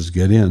wife, says,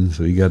 "Get in."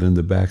 So he got in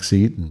the back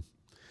seat,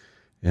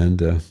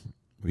 and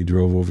we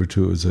drove over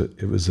to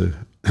it was a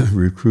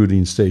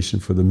recruiting station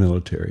for the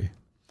military,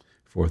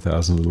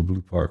 4,000 Little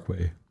Blue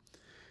Parkway.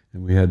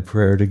 And we had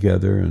prayer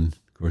together, and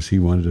of course he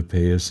wanted to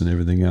pay us and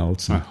everything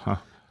else. And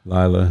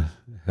Lila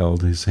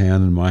held his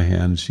hand in my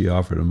hand, and she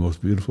offered a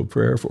most beautiful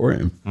prayer for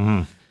him.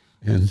 Mm-hmm.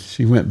 And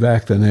she went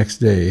back the next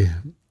day.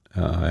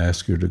 I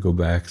asked her to go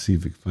back, see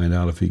if we could find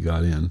out if he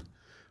got in.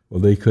 Well,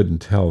 they couldn't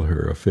tell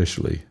her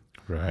officially,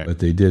 right? But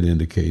they did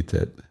indicate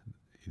that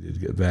he did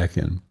get back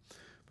in.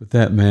 But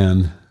that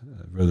man,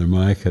 Brother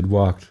Mike, had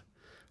walked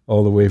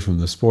all the way from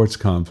the sports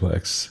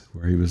complex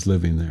where he was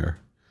living there,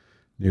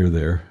 near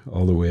there,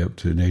 all the way up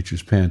to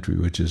Nature's Pantry,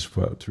 which is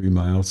about 3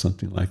 miles,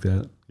 something like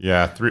that.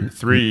 Yeah,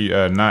 three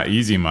not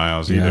easy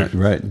miles either.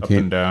 Yeah, right. Up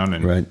and down.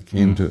 And, right,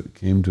 came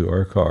to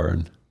our car.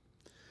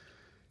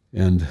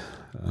 And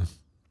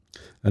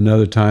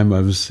another time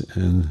I was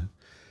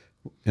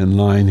in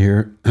line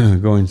here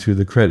going through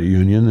the credit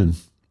union, and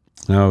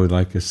now I would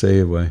like to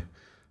say,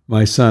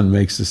 my son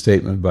makes the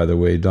statement, by the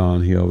way,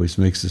 Don, he always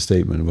makes the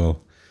statement,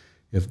 well,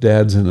 if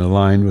Dad's in a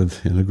line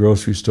in a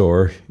grocery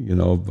store,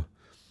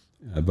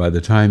 by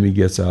the time he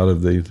gets out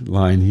of the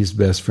line, he's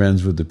best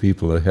friends with the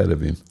people ahead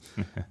of him.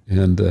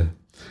 And,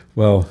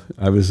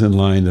 I was in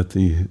line at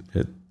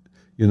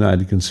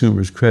United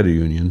Consumers Credit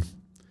Union,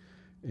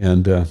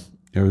 and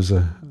there was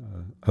a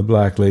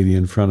black lady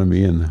in front of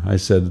me, and I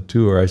said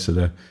to her, I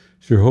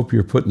sure hope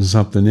you're putting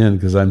something in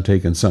because I'm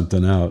taking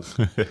something out.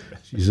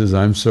 She says,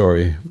 I'm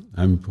sorry,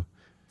 I'm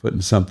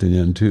putting something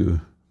in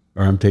too,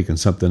 or I'm taking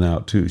something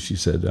out too. She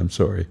said, I'm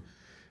sorry.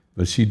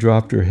 But she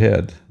dropped her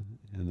head,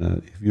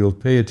 and if you'll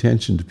pay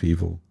attention to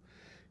people,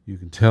 you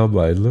can tell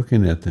by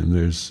looking at them,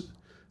 there's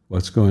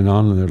what's going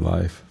on in their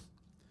life.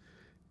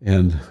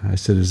 And I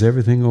said, is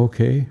everything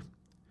okay?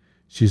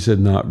 She said,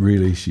 not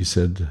really. She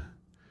said,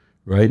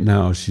 right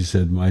now, she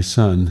said, my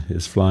son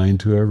is flying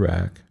to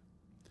Iraq.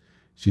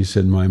 She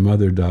said, my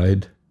mother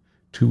died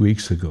 2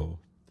 weeks ago.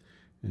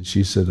 And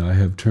she said, I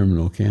have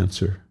terminal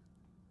cancer.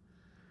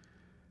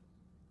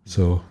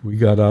 So we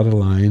got out of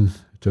line,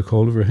 took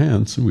hold of her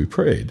hands, and we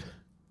prayed.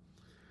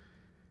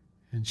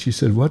 And she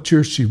said, what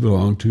church do you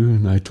belong to?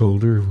 And I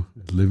told her,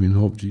 Living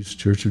Hope,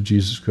 Church of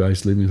Jesus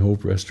Christ, Living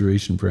Hope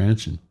Restoration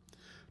Branch, and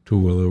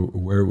told her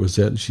where it was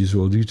at. And she said,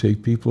 well, do you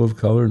take people of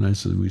color? And I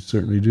said, we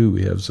certainly do.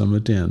 We have some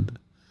attend.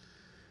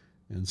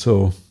 And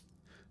so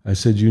I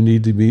said, you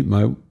need to meet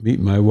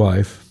my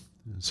wife.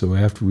 And so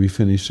after we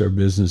finished our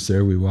business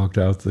there, we walked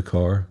out the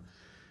car.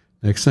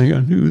 Next thing I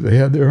knew, they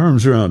had their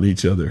arms around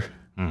each other.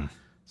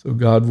 So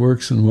God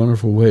works in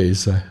wonderful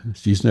ways.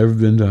 She's never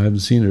been I haven't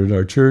seen her at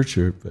our church,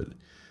 but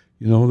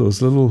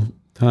those little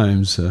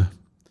times,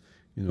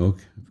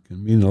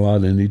 can mean a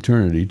lot in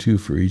eternity too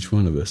for each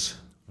one of us.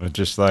 Well,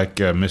 just like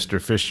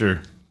Mr.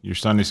 Fisher, your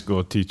Sunday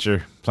school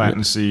teacher,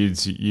 planting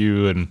seeds,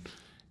 you and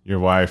your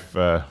wife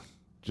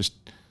just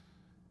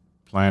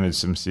planted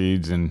some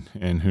seeds, and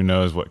who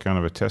knows what kind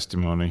of a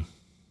testimony,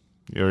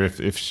 or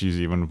if she's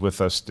even with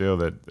us still,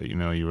 that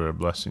you were a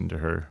blessing to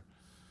her.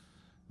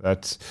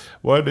 That's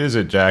what is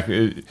it, Jack?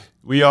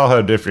 We all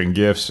have different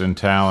gifts and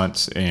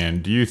talents,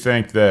 and do you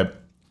think that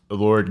the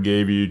Lord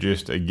gave you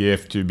just a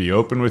gift to be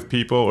open with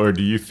people, or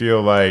do you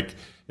feel like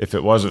if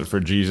it wasn't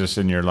for Jesus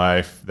in your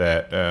life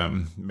that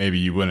maybe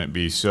you wouldn't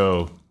be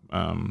so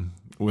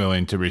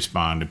willing to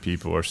respond to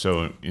people or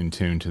so in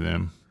tune to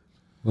them?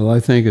 Well, I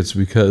think it's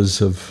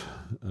because of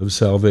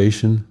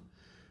salvation,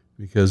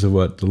 because of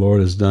what the Lord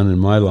has done in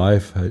my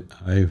life.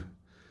 I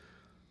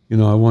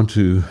want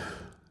to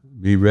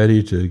be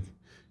ready to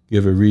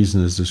give a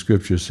reason, as the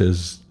Scripture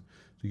says,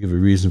 to give a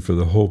reason for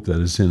the hope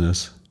that is in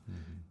us.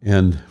 Mm-hmm.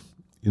 And,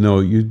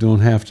 you don't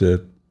have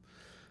to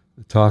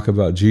talk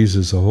about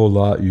Jesus a whole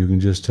lot. You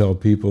can just tell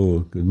people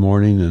good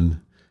morning and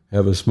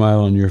have a smile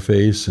on your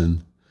face.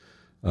 And,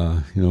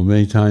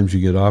 many times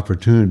you get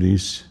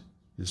opportunities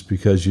just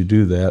because you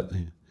do that,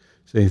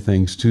 say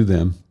things to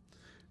them.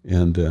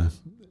 And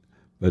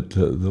but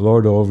the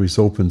Lord always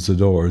opens the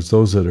doors.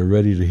 Those that are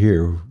ready to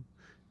hear,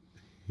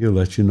 He'll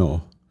let you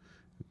know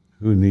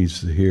who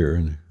needs to hear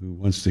and who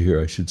wants to hear,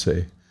 I should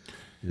say.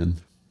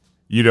 And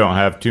you don't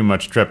have too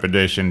much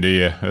trepidation, do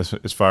you,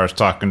 as far as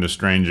talking to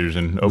strangers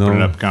and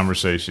opening up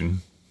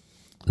conversation?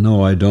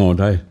 No, I don't.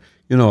 I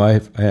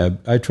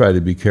try to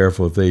be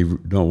careful if they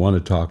don't want to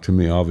talk to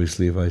me.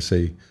 Obviously, if I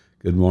say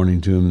good morning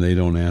to them, they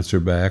don't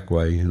answer back.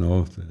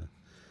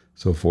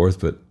 So forth.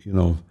 But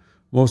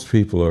most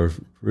people are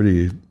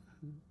pretty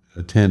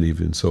attentive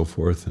and so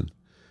forth, and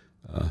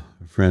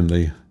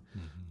friendly.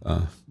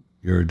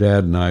 Your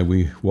dad and I,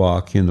 we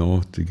walk,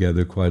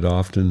 together quite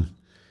often,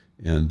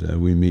 and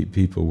we meet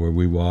people where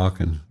we walk,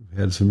 and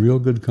had some real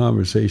good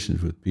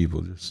conversations with people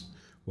just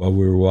while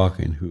we were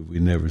walking who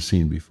we'd never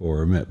seen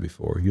before or met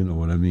before. You know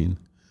what I mean?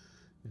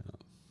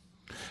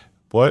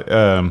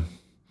 Yeah.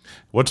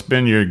 What's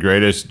been your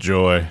greatest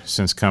joy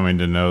since coming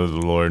to know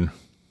the Lord?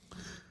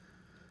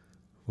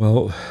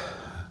 Well,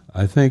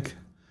 I think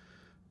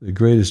the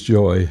greatest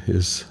joy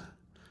is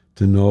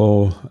to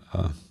know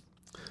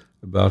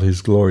about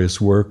His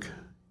glorious work,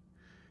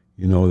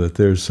 that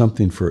there's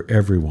something for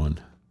everyone.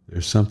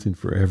 There's something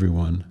for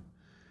everyone.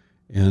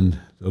 And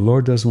the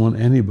Lord doesn't want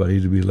anybody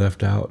to be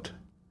left out.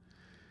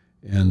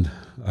 And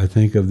I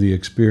think of the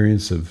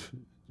experience of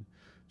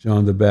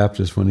John the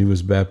Baptist when he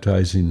was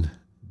baptizing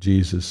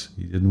Jesus.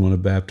 He didn't want to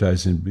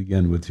baptize him to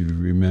begin with. You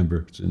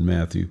remember, it's in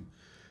Matthew,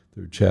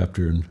 3rd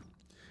chapter. And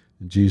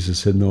Jesus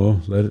said,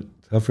 no, let it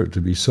suffer it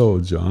to be so,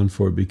 John,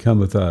 for it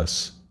becometh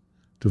us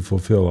to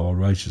fulfill all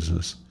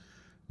righteousness.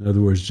 In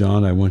other words,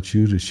 John, I want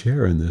you to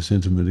share in this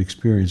intimate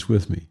experience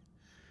with me.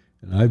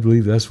 And I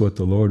believe that's what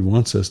the Lord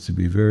wants us to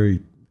be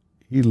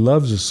He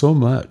loves us so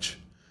much.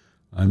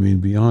 I mean,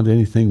 beyond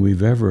anything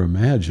we've ever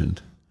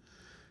imagined.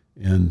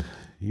 And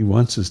he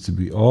wants us to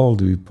be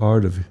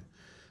part of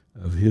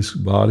his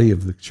body,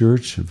 of the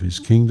church, of his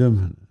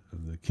kingdom,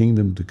 of the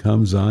kingdom to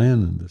come,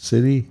 Zion and the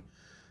city.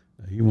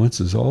 He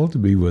wants us all to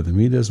be with him.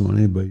 He doesn't want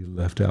anybody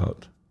left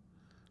out.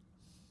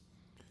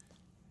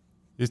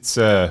 It's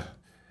I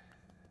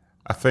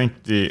think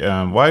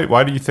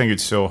why do you think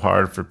it's so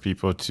hard for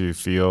people to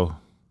feel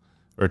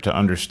or to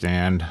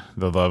understand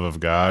the love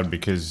of God?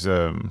 Because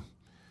when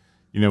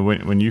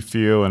you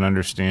feel and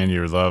understand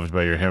you're loved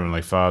by your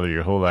Heavenly Father,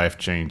 your whole life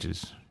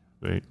changes,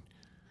 right?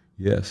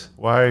 Yes.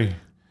 Why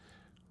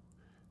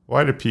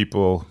do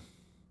people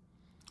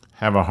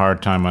have a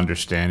hard time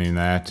understanding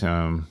that?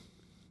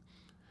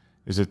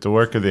 Is it the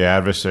work of the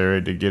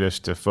adversary to get us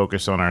to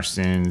focus on our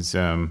sins?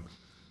 A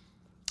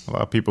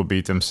lot of people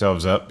beat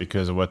themselves up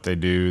because of what they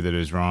do that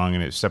is wrong,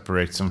 and it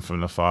separates them from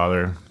the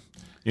Father.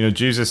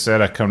 Jesus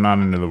said, I come not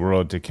into the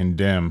world to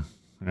condemn,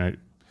 right?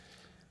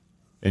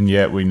 And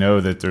yet we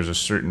know that there's a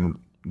certain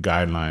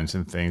guidelines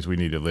and things we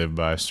need to live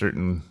by,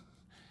 and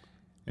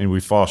we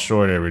fall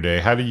short every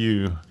day. What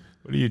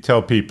do you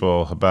tell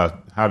people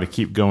about how to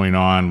keep going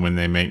on when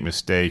they make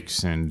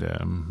mistakes and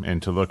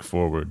to look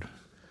forward?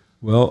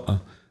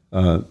 Well,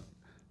 one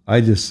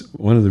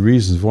of the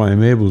reasons why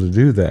I'm able to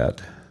do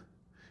that,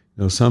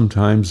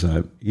 sometimes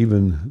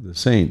even the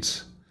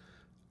saints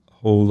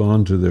hold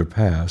on to their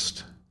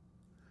past.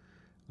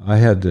 I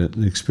had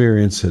an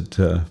experience at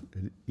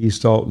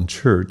East Alton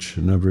Church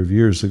a number of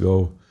years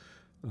ago.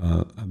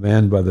 A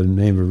man by the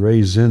name of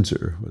Ray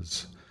Zinzer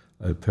was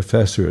a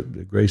professor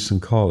at Grayson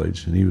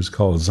College, and he was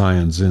called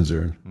Zion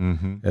Zinzer.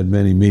 Mm-hmm. Had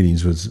many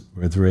meetings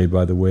with Ray,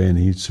 by the way, and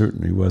he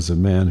certainly was a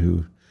man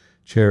who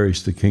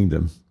cherished the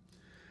kingdom.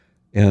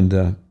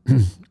 And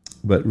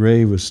but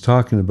Ray was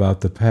talking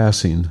about the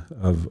passing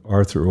of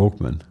Arthur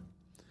Oakman,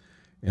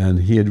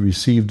 and he had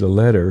received a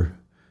letter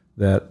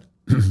that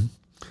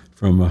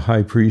from a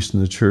high priest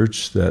in the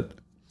church that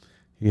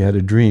he had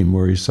a dream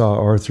where he saw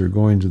Arthur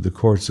going to the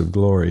courts of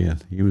glory,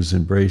 and he was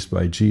embraced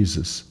by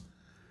Jesus.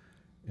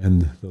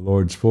 And the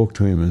Lord spoke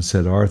to him and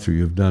said, Arthur,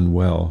 you've done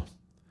well.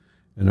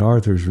 And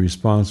Arthur's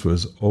response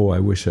was, oh, I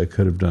wish I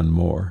could have done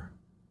more.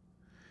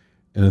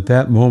 And at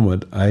that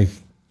moment, I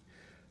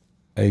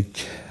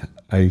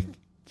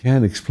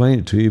can't explain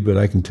it to you, but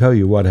I can tell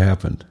you what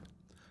happened.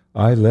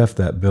 I left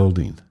that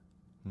building.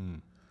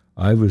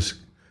 I was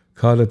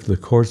caught up to the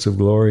courts of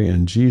glory,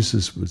 and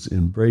Jesus was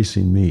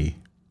embracing me.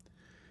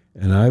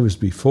 And I was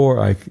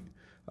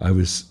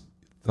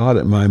thought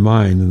it in my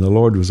mind, and the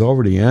Lord was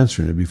already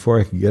answering it before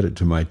I could get it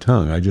to my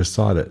tongue. I just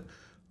thought it,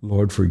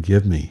 Lord,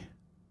 forgive me.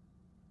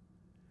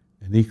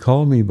 And he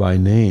called me by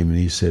name, and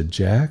he said,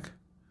 Jack,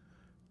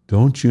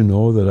 don't you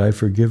know that I've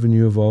forgiven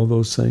you of all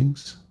those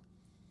things?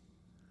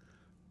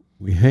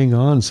 We hang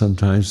on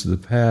sometimes to the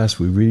past.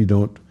 We really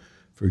don't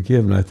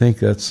forgive. And I think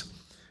that's,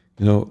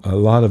 a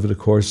lot of it, of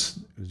course,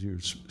 as you're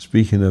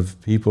speaking of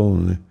people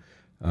and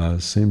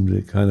seem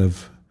to kind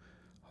of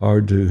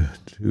hard to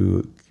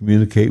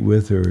communicate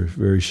with, or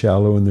very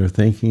shallow in their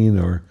thinking,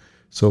 or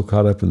so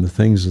caught up in the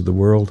things of the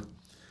world.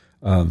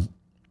 The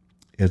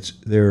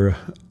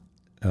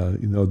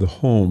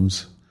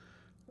homes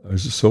are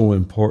so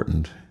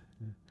important.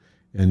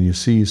 And you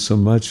see so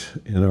much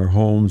in our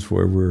homes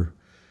where we're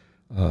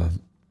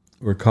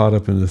caught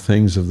up in the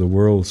things of the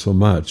world so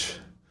much.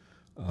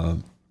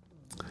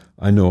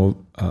 I know,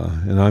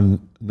 and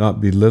I'm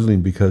not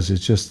belittling, because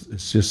it's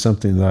just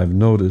something that I've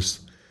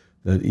noticed,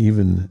 that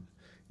even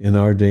in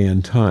our day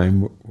and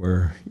time,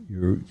 where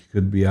you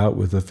could be out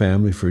with a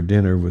family for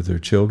dinner with their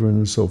children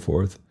and so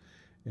forth,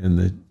 and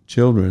the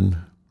children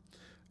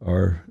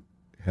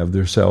have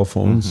their cell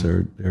phones,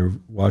 mm-hmm. they're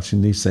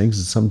watching these things,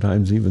 and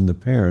sometimes even the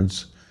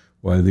parents,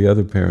 while the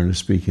other parent is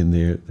speaking,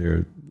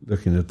 they're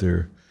looking at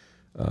their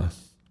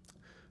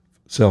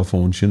cell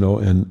phones,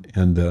 and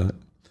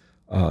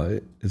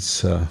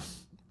it's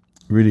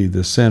really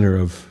the center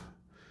of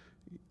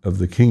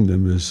the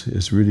kingdom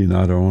is really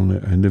not our own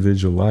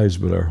individual lives,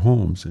 but our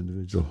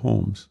individual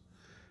homes.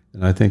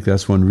 And I think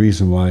that's one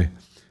reason why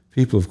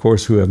people, of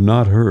course, who have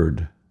not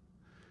heard,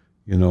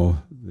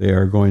 they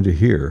are going to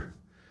hear.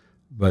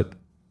 But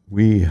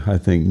we, I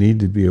think, need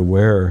to be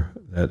aware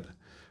that,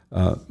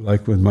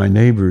 like with my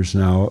neighbors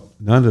now,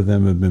 none of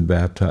them have been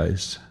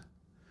baptized,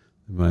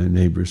 my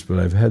neighbors, but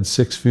I've had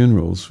 6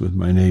 funerals with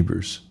my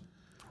neighbors.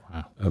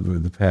 Wow.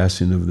 Of the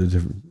passing of the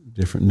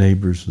different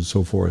neighbors and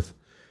so forth,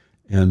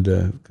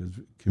 and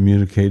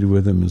communicated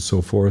with them and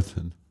so forth.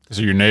 And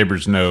so your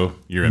neighbors know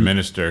you're a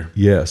minister.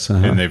 Yes,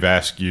 and they've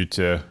asked you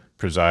to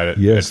preside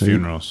at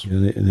funerals.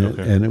 And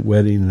at a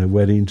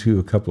wedding too,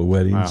 a couple of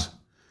weddings.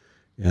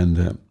 Wow.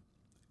 And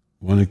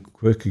one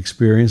quick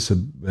experience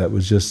that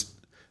was just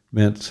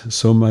meant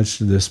so much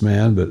to this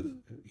man, but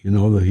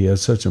that he had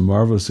such a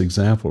marvelous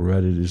example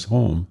right at his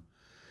home.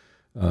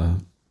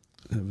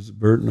 It was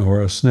Bert and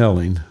Ora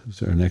Snelling,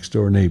 who's our next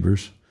door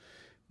neighbors,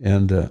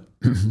 and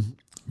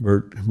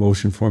Bert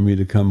motioned for me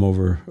to come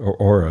over,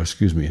 Ora,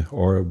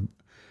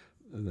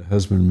 the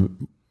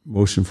husband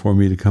motioned for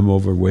me to come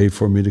over, waved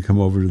for me to come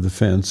over to the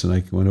fence, and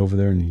I went over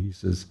there, and he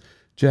says,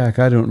 Jack,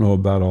 I don't know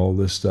about all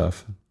this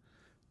stuff.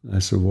 And I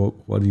said, well,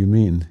 what do you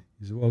mean?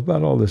 He said, well,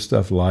 about all this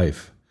stuff,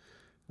 life.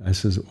 I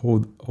says,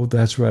 oh,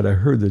 that's right. I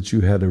heard that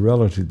you had a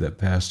relative that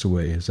passed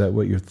away. Is that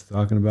what you're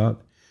talking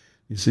about?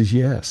 He says,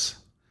 yes.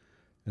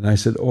 And I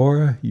said,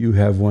 Ora, you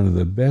have one of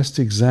the best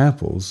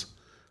examples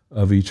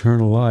of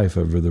eternal life,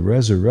 of the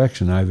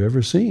resurrection I've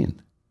ever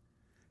seen.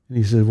 And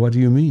he said, what do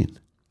you mean?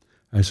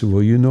 I said,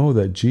 well, you know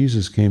that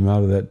Jesus came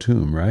out of that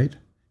tomb, right?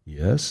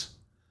 Yes.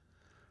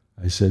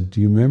 I said,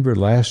 do you remember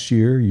last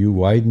year you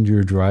widened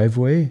your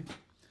driveway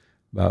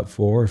about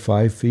 4 or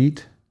 5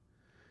 feet?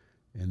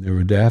 And there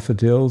were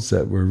daffodils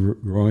that were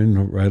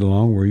growing right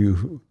along where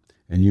you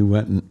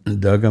went and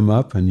dug them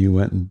up, and you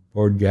went and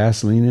poured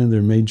gasoline in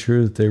there, made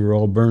sure that they were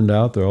all burned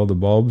out, that all the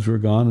bulbs were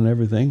gone and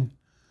everything.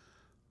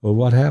 Well,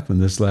 what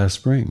happened this last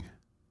spring?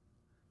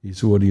 He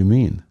said, what do you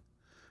mean?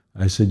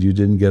 I said, you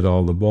didn't get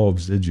all the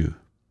bulbs, did you?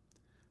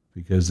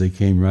 Because they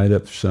came right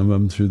up, some of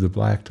them through the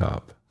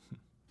blacktop.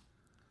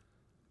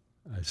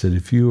 I said,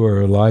 if you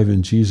are alive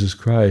in Jesus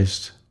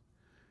Christ,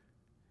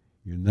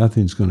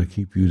 nothing's going to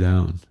keep you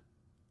down.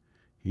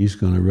 He's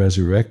going to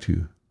resurrect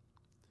you,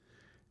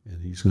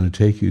 and he's going to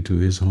take you to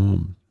his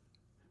home,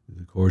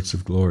 the courts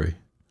of glory.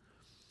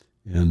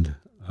 And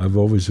I've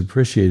always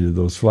appreciated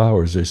those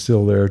flowers. They're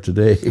still there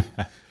today.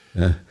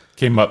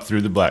 Came up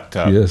through the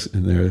blacktop. Yes,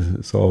 and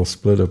it's all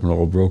split up and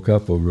all broke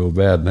up real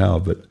bad now.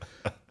 But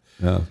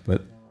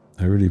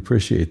I really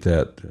appreciate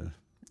that,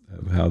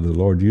 how the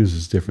Lord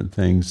uses different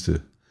things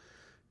to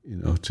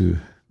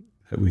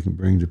that we can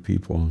bring to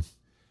people.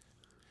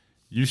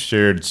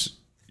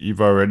 You've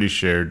already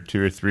shared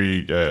 2 or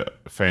 3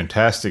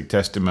 fantastic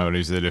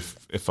testimonies that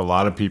if a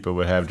lot of people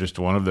would have just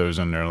one of those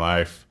in their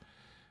life,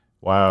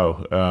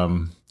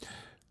 wow.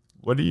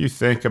 What do you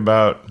think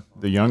about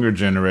the younger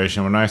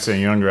generation? When I say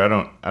younger, I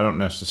don't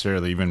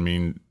necessarily even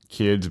mean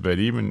kids, but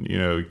even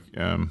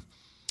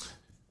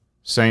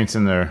saints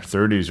in their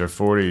 30s or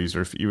 40s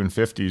or even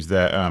 50s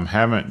that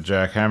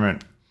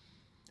haven't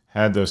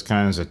had those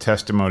kinds of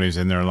testimonies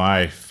in their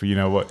life.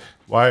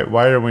 Why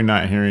are we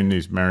not hearing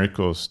these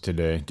miracles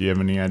today? Do you have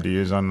any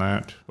ideas on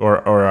that,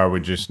 or are we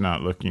just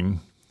not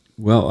looking?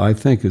 Well, I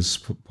think it's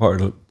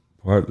partly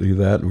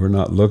that we're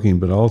not looking,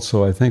 but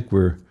also I think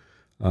we're,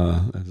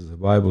 as the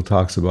Bible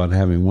talks about,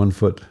 having one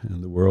foot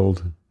in the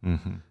world,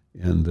 mm-hmm.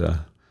 and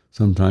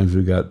sometimes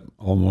we got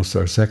almost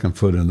our second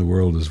foot in the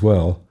world as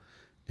well,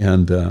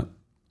 and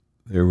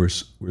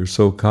we're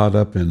so caught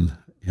up in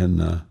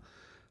the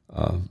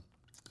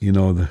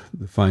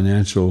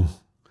financial,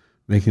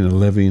 making a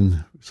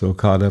living, so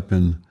caught up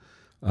in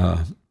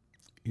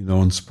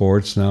in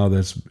sports now.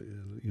 That's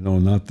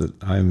not that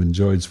I've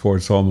enjoyed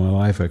sports all my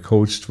life. I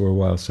coached for a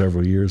while,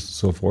 several years and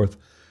so forth,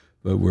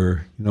 but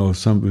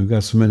we've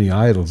got so many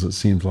idols, it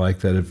seems like,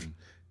 that have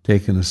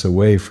taken us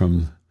away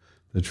from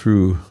the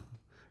true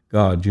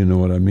God. You know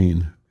what I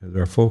mean?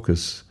 Our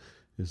focus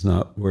is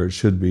not where it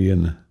should be,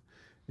 and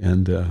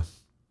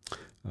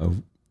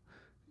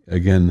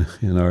again,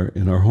 in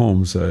our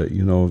homes,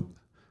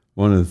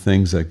 one of the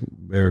things I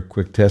bear a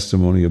quick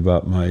testimony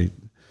about my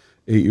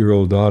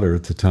 8-year-old daughter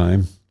at the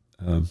time.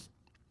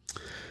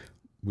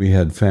 We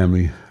had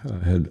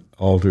had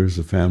altars,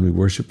 a family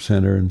worship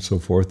center, and so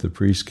forth. The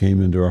priest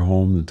came into our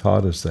home and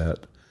taught us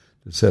that,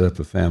 to set up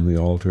a family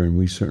altar, and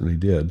we certainly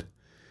did.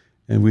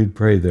 And we'd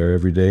pray there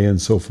every day and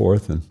so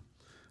forth. And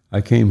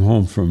I came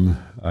home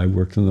I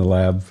worked in the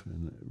lab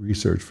and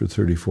research for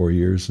 34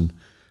 years, and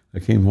I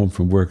came home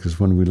from work is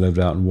when we lived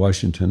out in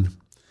Washington,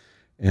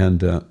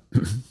 and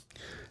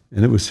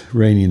it was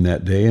raining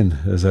that day. And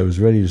as I was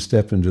ready to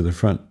step into the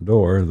front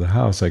door of the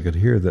house, I could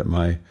hear that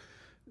my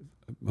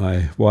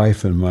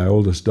wife and my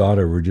oldest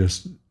daughter were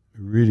just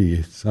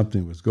really,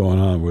 something was going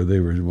on where they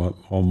were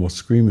almost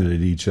screaming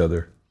at each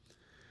other.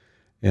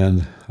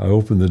 And I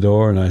opened the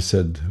door and I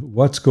said,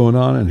 "What's going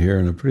on in here?"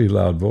 in a pretty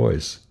loud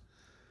voice.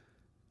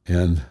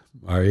 And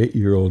our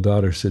 8-year-old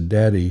daughter said,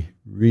 "Daddy,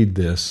 read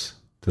this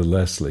to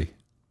Leslie."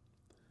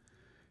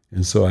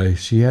 And so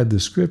she had the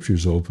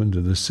scriptures open to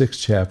the 6th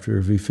chapter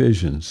of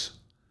Ephesians.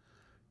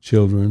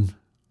 Children,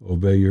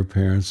 obey your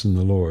parents in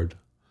the Lord.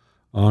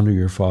 Honor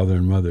your father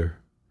and mother,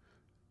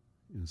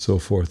 and so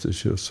forth.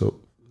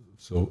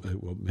 So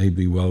it may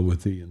be well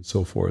with thee, and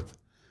so forth.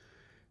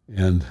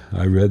 And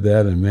I read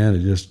that, and man,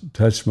 it just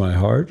touched my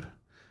heart.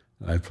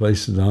 I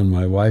placed it on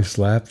my wife's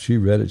lap. She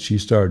read it. She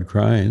started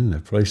crying. I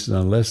placed it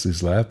on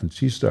Leslie's lap, and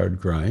she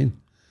started crying.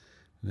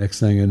 Next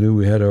thing I knew,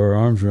 we had our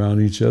arms around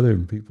each other,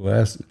 and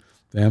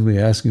family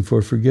asking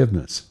for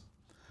forgiveness.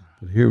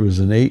 But here was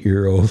an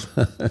 8-year-old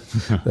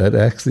that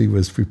actually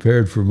was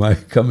prepared for my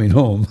coming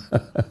home,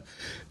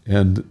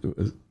 and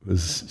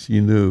she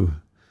knew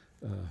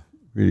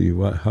really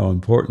how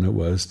important it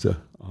was to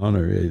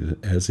honor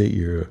it as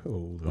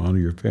 8-year-old, honor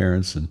your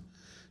parents, and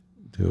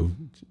to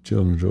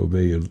children to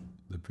obey the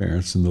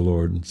parents and the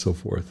Lord, and so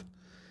forth.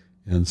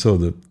 And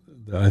so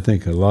I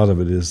think a lot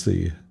of it is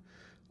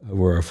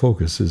where our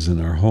focus is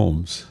in our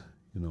homes.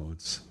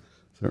 It's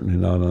certainly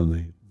not on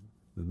the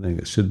thing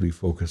that should be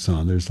focused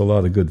on. There's a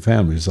lot of good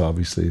families,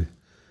 obviously,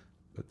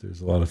 but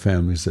there's a lot of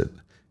families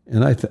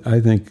And I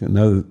think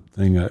another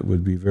thing that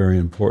would be very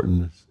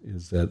important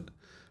is that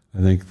I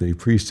think the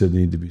priesthood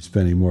need to be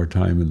spending more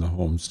time in the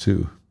homes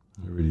too.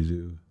 I really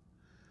do.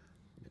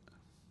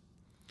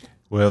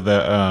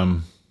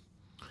 Well,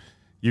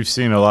 you've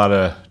seen a lot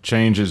of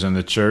changes in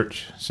the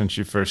church since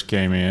you first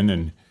came in,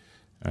 and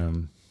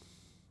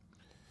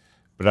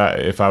but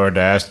if I were to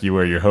ask you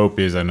where your hope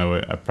is, I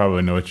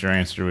probably know what your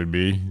answer would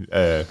be.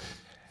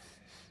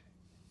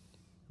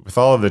 With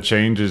all of the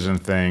changes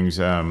and things,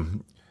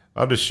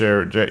 I'll just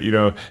share.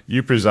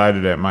 You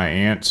presided at my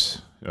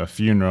aunt's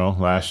funeral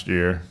last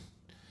year,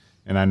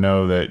 and I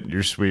know that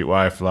your sweet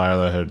wife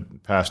Lila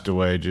had passed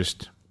away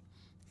just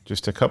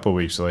a couple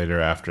weeks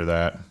later after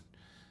that.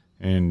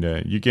 And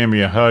you gave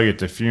me a hug at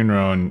the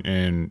funeral,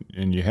 and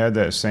you had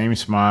that same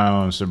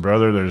smile and said,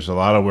 "Brother, there's a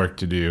lot of work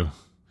to do.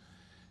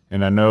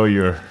 And I know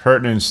you're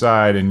hurting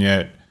inside, and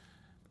yet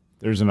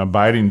there's an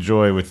abiding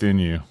joy within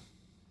you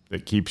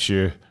that keeps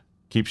you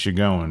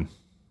going."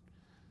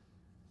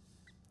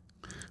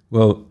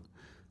 Well,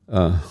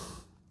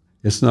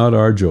 it's not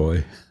our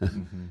joy.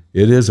 Mm-hmm.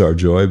 It is our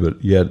joy,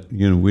 but yet,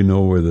 we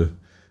know where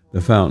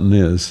the fountain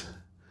is.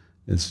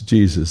 It's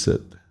Jesus.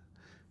 And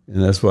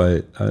that's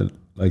why I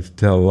like to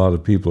tell a lot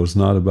of people, it's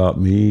not about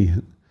me.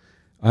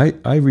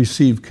 I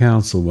received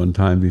counsel one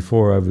time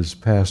before I was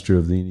pastor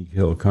of the Enoch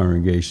Hill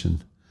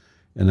congregation,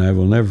 and I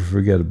will never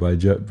forget it, by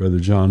Brother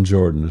John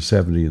Jordan, a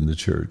 70 in the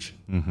church.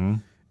 Mm-hmm.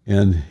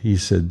 And he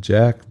said,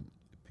 "Jack,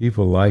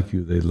 people like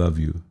you, they love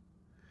you.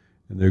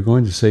 And they're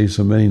going to say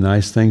so many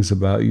nice things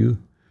about you.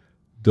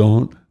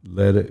 Don't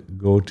let it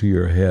go to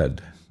your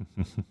head."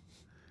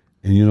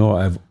 And,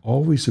 I've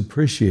always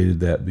appreciated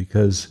that,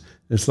 because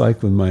it's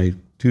like when my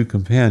two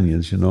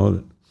companions,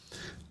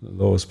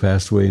 Lois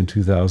passed away in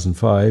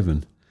 2005,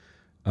 and,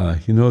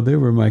 they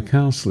were my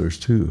counselors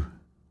too.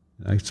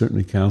 I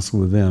certainly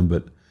counseled with them,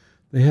 but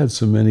they had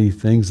so many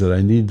things that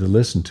I needed to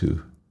listen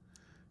to.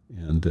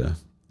 And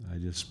I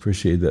just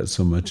appreciate that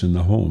so much in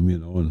the home,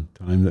 and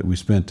time that we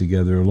spent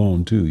together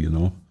alone too,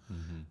 Mm-hmm.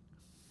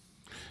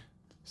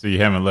 So you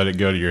haven't let it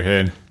go to your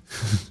head?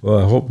 Well,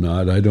 I hope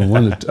not. I don't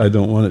want it. I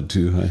don't want it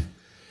to,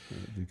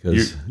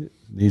 because it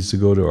needs to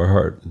go to our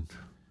heart.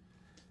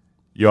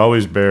 You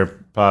always bear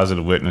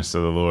positive witness to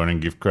the Lord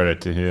and give credit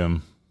to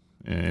Him.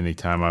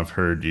 Anytime I've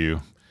heard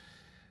you,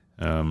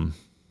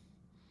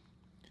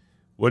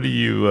 what do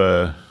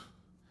you?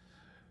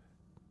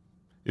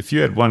 If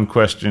you had one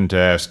question to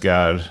ask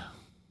God,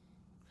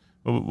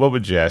 what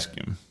would you ask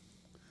Him?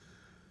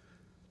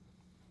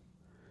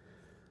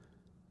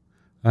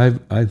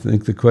 I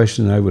think the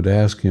question I would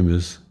ask Him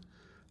is,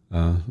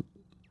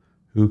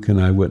 who can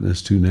I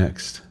witness to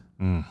next?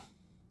 Mm.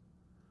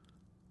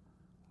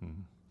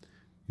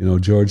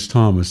 George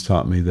Thomas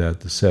taught me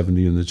that, the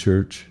 70 in the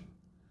church.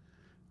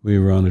 We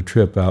were on a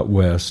trip out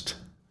west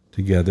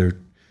together,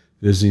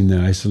 visiting the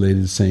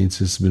isolated saints.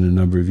 This has been a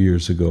number of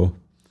years ago,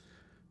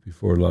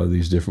 before a lot of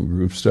these different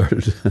groups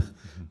started.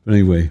 But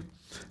anyway,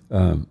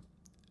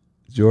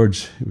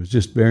 George was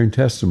just bearing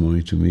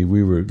testimony to me.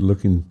 We were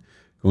going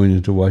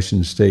into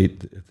Washington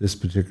State at this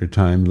particular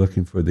time,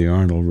 looking for the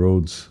Arnold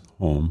Rhodes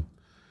home.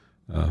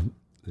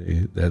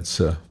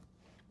 That's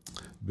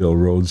Bill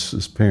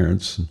Rhodes'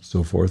 parents and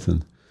so forth.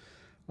 And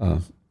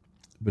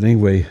but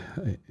anyway,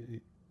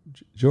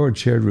 George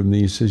shared with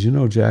me, he says,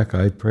 "Jack,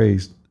 I pray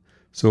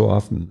so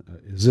often,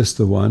 is this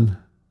the one?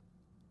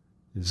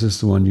 Is this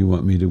the one you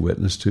want me to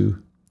witness to?"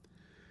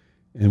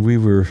 And we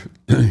were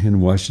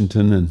in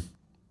Washington,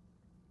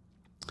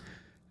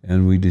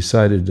 and we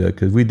decided,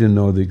 because we didn't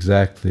know the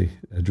exact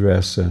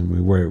address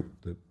and where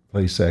the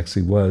place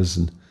actually was,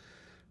 and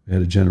we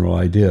had a general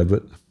idea,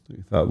 but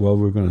we thought, well,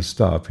 we're going to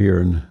stop here.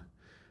 And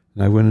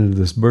I went into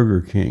this Burger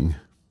King,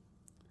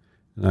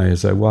 and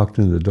as I walked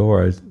into the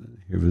door,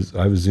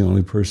 I was the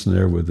only person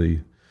there with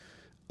the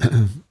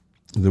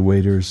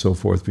waiter and so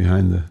forth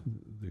behind the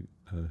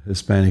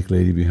Hispanic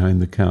lady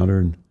behind the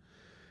counter,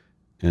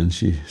 and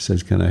she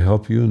said, "Can I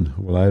help you?" And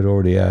well, I had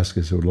already asked.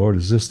 I said, "Lord,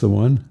 is this the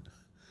one?"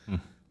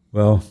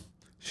 Well,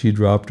 she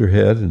dropped her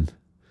head, and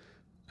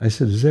I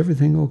said, "Is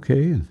everything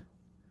okay?" And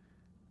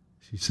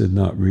she said,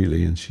 "Not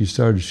really." And she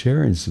started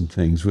sharing some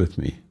things with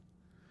me,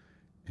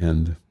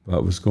 and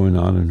what was going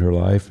on in her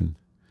life, and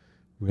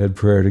we had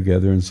prayer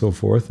together and so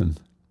forth. And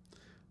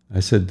I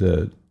said,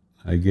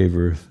 I gave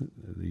her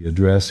the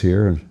address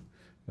here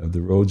of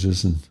the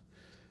Rhodeses, and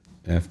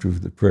after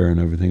the prayer and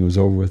everything was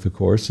over with, of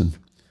course, and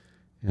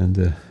I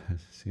said,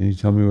 "Can you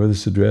tell me where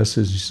this address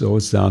is?" She said, "Oh,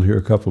 it's down here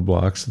a couple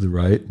blocks to the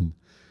right."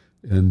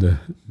 And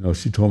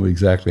she told me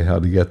exactly how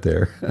to get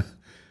there.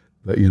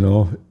 But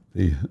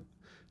the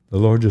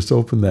Lord just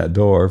opened that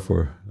door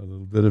for a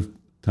little bit of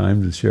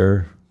time to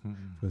share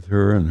with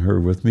her, and her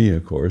with me,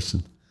 of course.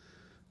 And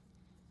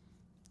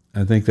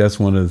I think that's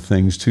one of the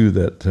things too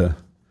that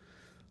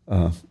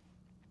I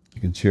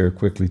can share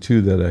quickly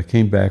too. That I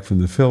came back from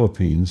the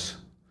Philippines.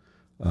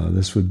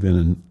 This would have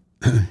been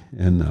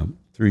in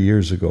 3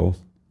 years ago,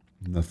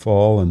 in the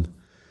fall, and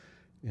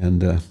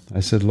I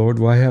said, "Lord,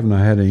 why haven't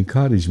I had any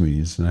cottage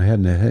meetings?" And I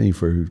hadn't had any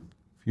for a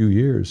few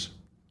years.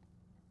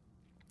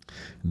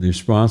 And the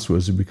response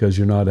was, because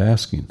you're not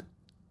asking.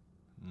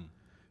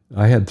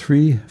 I had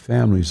 3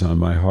 families on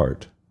my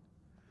heart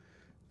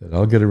that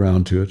I'll get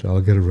around to it,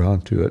 I'll get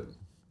around to it.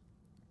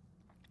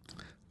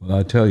 Well,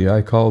 I tell you,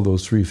 I called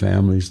those 3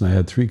 families, and I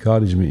had 3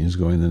 cottage meetings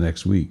going the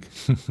next week.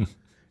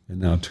 And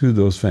now 2 of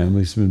those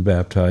families have been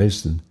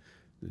baptized, and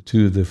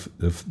 2 of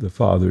the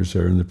fathers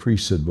are in the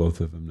priesthood,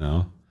 both of them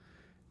now.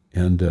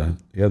 And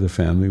the other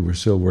family we're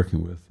still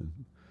working with.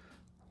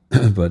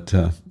 But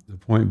the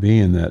point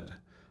being that,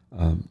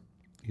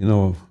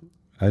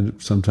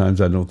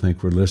 sometimes I don't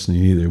think we're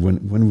listening either.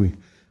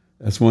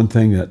 That's one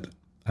thing that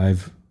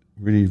I've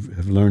really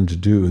have learned to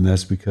do, and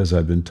that's because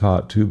I've been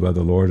taught too by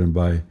the Lord and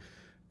by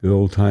good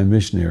old-time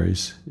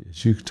missionaries.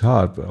 Is you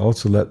taught, but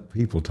also let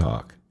people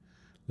talk.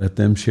 Let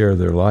them share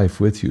their life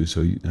with you,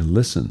 and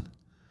listen.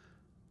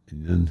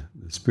 And then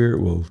the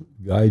Spirit will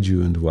guide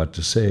you into what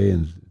to say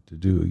and to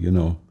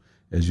do,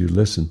 as you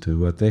listen to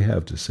what they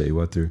have to say,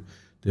 what their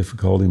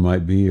difficulty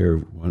might be, or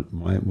what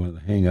might want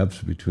the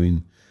hang-ups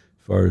between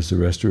as far as the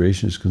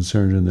restoration is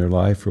concerned in their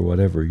life or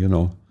whatever,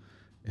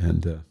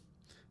 And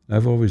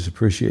I've always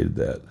appreciated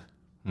that.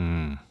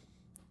 Mm.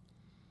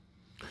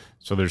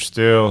 So there's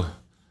still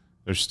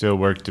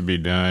work to be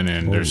done,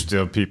 and there's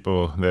still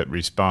people that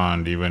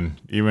respond, even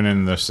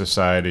in the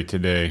society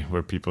today,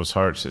 where people's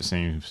hearts, it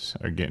seems,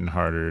 are getting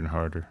harder and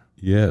harder.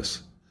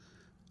 Yes,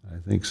 I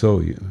think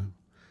so.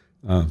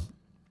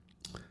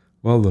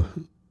 Well,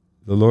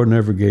 the Lord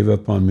never gave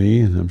up on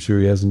me, and I'm sure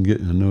He hasn't.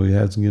 I know He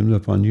hasn't given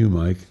up on you,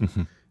 Mike,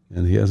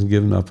 and He hasn't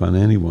given up on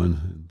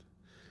anyone.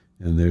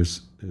 And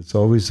it's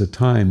always a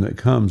time that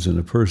comes in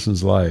a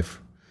person's life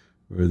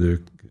where there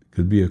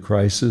could be a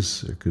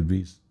crisis, there could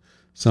be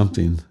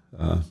something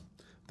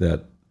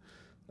that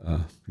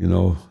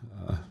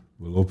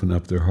will open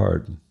up their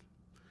heart.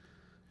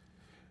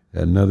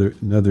 And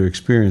another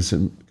experience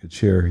that I could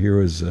share here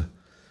was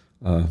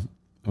when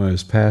I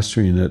was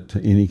pastoring at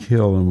Enoch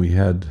Hill, and we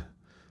had,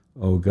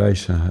 I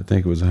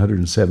think it was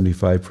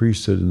 175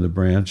 priesthood in the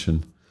branch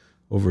and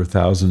over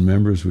 1,000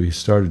 members. We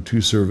started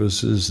 2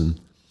 services and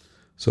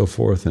so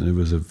forth, and it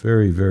was a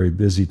very, very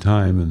busy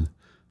time, and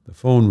the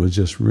phone was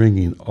just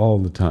ringing all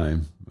the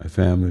time. My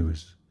family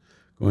was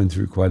going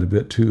through quite a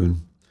bit too,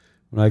 and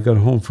when I got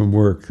home from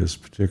work this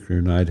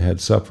particular night, had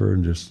supper,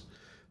 and just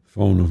the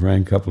phone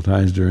rang a couple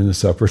times during the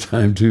supper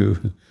time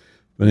too.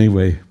 But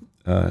anyway,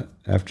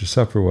 after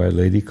supper, a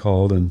lady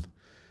called, and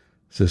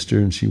sister,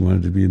 and she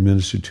wanted to be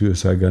ministered to,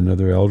 so I got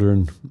another elder,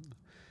 and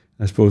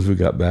I suppose we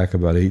got back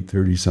about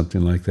 8:30,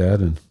 something like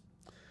that, and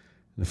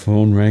the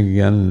phone rang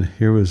again, and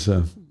here was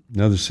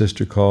another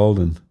sister called,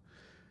 and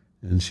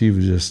she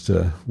was just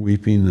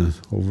weeping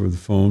over the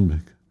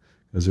phone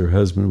because her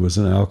husband was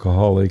an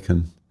alcoholic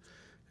and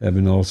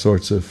having all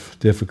sorts of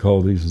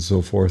difficulties and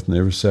so forth, and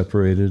they were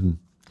separated,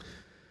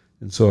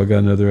 and so I got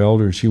another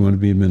elder, and she wanted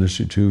to be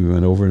ministered to. We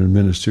went over and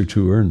ministered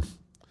to her,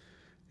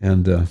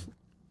 and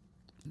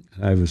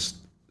I was,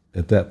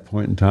 at that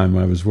point in time,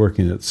 I was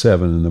working at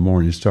 7 in the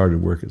morning,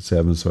 started work at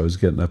 7, so I was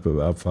getting up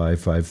about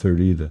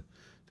 5:30 to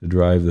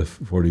drive the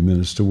 40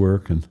 minutes to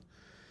work, and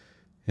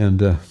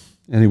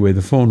anyway,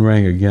 the phone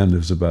rang again. It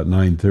was about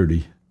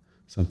 9:30,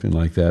 something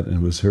like that, and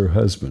it was her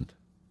husband,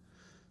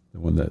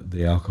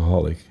 the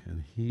alcoholic,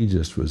 and he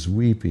just was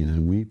weeping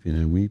and weeping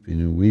and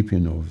weeping and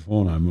weeping over the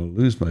phone. I'm going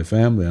to lose my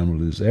family. I'm going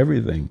to lose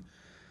everything.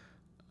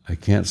 I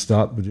can't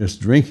stop but just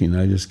drinking.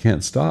 I just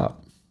can't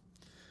stop.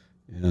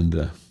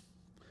 And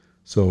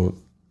so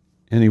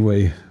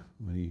anyway,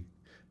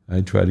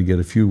 I tried to get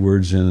a few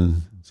words in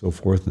and so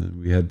forth, and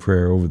we had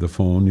prayer over the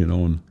phone,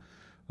 and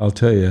I'll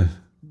tell you,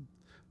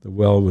 the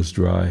well was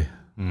dry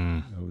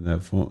over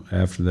that phone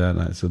after that,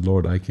 and I said,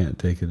 Lord, I can't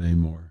take it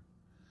anymore.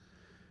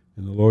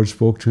 And the Lord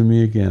spoke to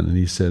me again, and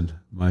He said,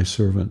 my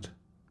servant,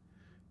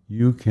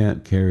 you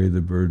can't carry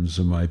the burdens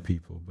of my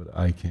people, but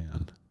I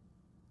can.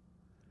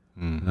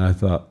 And I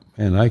thought,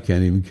 man, I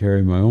can't even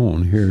carry my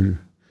own. Here,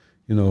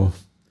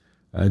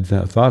 I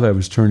thought I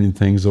was turning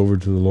things over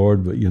to the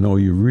Lord, but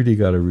you really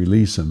got to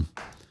release them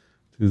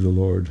to the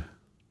Lord.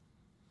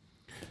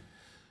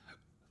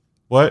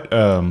 What,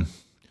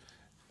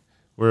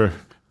 we're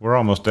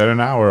almost at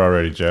an hour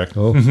already, Jack.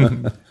 Oh.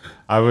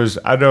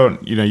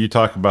 You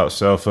talk about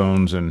cell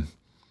phones, and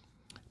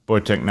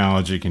boy,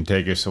 technology can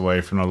take us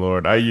away from the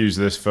Lord. I use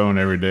this phone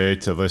every day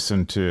to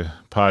listen to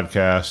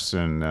podcasts,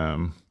 and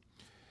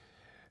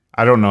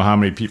I don't know how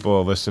many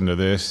people listen to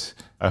this.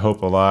 I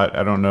hope a lot.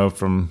 I don't know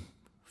from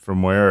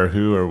where or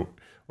who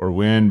or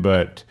when,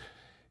 but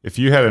if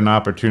you had an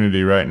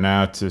opportunity right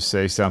now to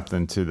say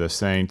something to the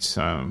saints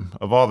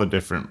of all the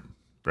different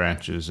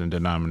branches and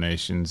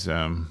denominations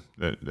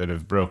that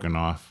have broken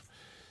off,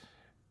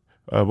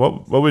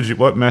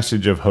 what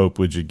message of hope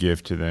would you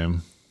give to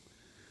them?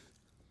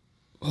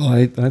 Well,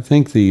 I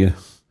think the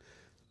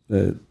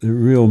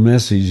real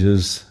message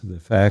is the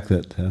fact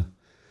that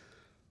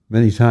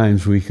many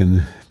times we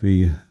can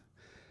be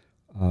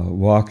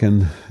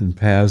walking in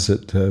paths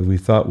that we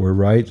thought were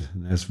right,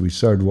 and as we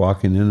started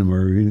walking in them,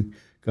 we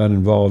got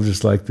involved,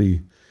 just like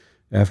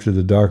after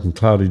the dark and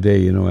cloudy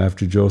day,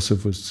 after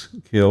Joseph was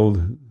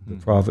killed, the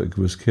prophet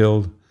was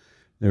killed,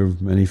 there were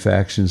many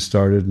factions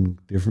started and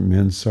different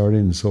men started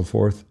and so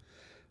forth.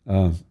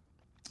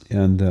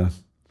 And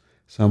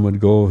some would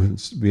go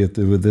and be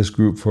with this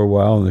group for a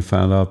while, and they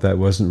found out that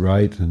wasn't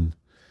right, and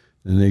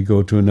then they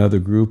go to another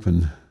group,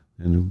 and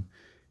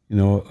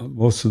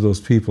most of those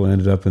people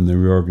ended up in the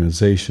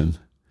reorganization,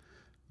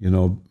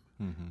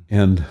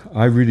 And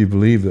I really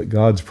believe that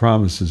God's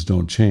promises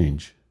don't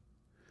change,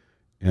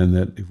 and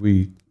that if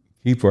we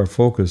keep our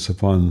focus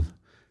upon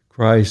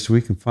Christ,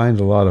 we can find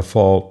a lot of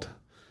fault,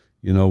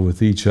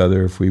 with each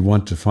other if we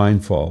want to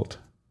find fault.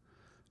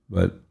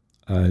 But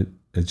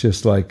it's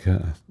just like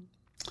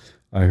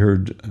I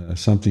heard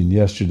something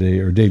yesterday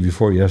or day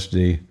before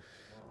yesterday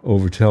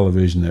over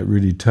television that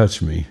really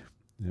touched me.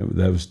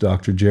 That was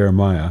Dr.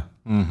 Jeremiah.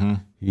 Mm-hmm.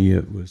 He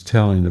was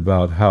telling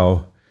about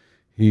how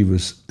he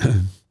was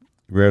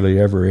rarely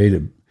ever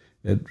ate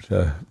at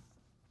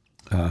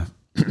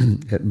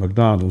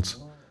McDonald's,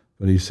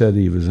 but he said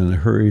he was in a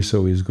hurry,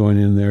 so he was going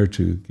in there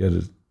to get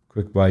a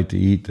quick bite to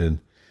eat and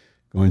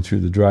going through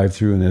the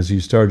drive-thru. And as he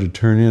started to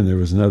turn in, there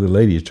was another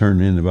lady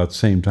turning in about the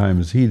same time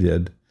as he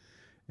did,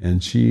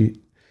 and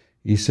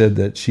he said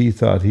that she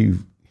thought he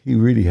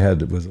really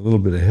was a little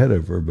bit ahead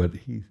of her, but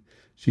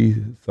she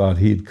thought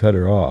he'd cut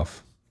her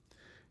off.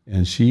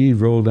 And she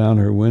rolled down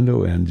her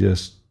window and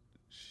just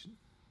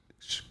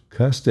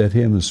cussed at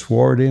him and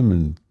swore at him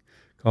and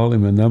called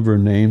him a number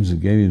of names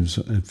and gave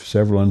him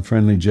several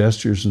unfriendly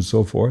gestures and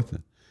so forth.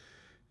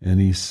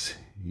 And he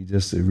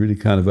just, it really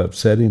kind of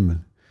upset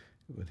him.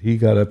 But he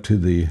got up to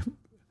the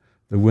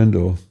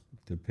window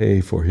to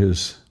pay for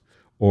his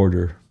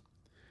order.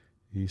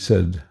 He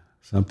said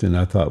something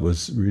I thought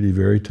was really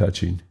very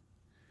touching.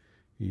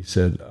 He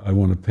said, "I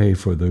want to pay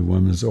for the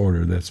woman's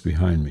order that's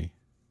behind me."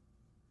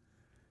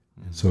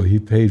 And so he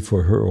paid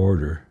for her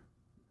order.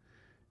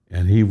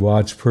 And he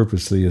watched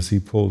purposely as he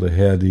pulled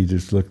ahead. He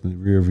just looked in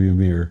the rearview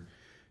mirror,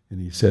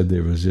 and he said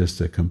there was just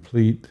a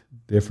complete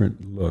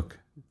different look,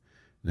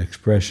 an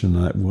expression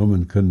that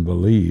woman couldn't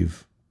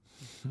believe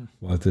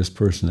what this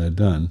person had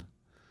done.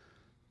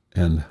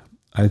 And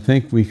I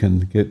think we can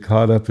get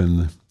caught up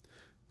in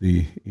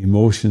the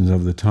emotions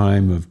of the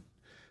time of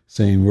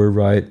saying we're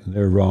right and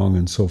they're wrong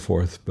and so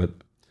forth. But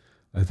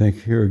I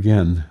think here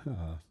again,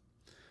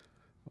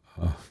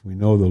 we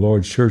know the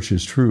Lord's church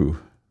is true.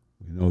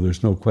 We know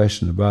there's no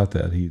question about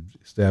that. He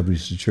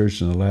established the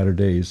church in the latter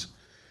days.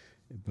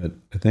 But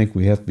I think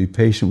we have to be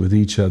patient with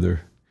each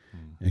other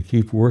and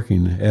keep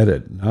working at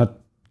it, not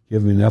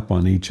giving up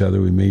on each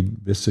other. We may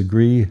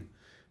disagree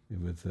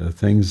with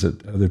things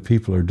that other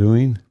people are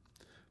doing,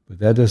 but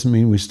that doesn't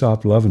mean we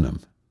stop loving them.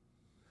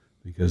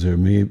 Because there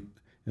may, and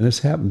this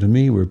happened to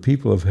me where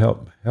people have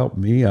helped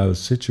me out of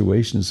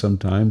situations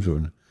sometimes,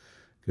 when it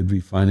could be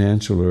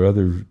financial or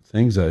other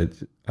things.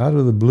 Out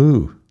of the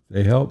blue,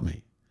 they helped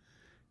me.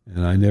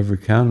 And I never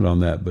counted on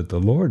that, but the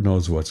Lord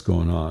knows what's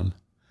going on.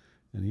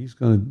 And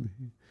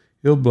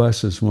He'll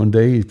bless us one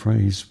day. He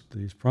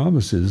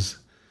promises,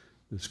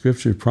 the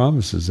Scripture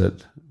promises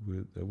that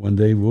one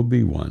day we'll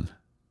be one.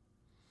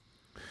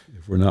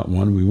 If we're not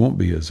one, we won't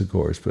be, as of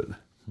course, but...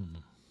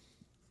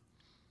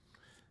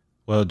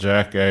 Well,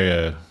 Jack,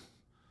 I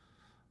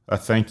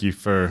thank you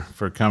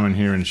for coming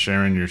here and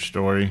sharing your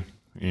story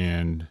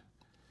and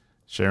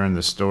sharing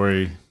the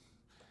story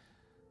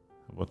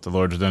of what the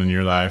Lord's done in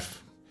your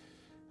life.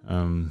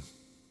 You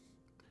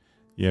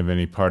have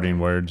any parting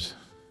words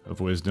of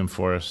wisdom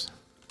for us?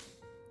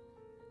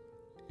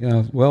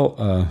 Yeah,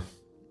 well,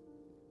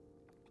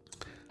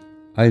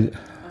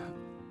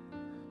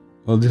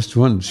 just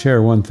want to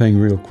share one thing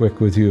real quick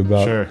with you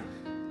about Sure.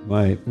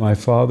 my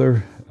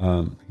father.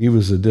 He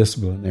was a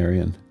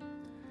disciplinarian,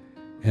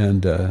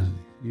 and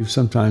he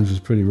sometimes was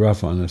pretty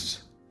rough on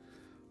us.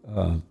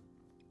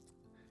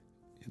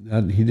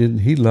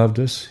 He loved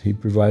us, he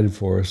provided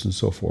for us and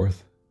so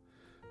forth.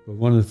 But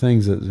one of the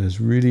things that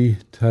has really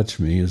touched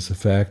me is the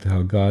fact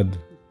how God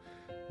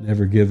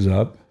never gives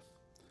up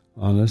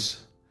on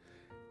us.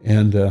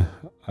 And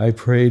I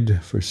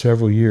prayed for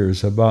several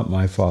years about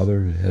my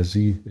father as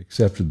he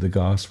accepted the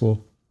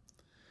gospel.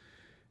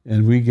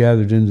 And we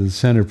gathered into the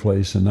center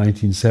place in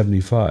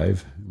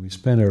 1975. We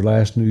spent our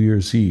last New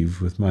Year's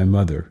Eve with my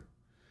mother.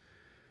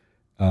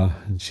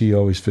 And she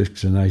always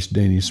fixed a nice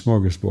Danish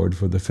smorgasbord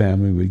for the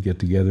family. We'd get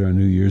together on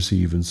New Year's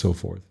Eve and so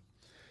forth.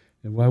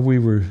 And while we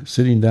were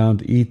sitting down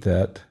to eat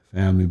that,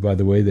 family, by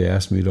the way, they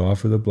asked me to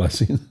offer the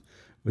blessing,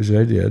 which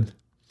I did.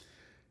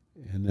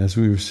 And as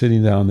we were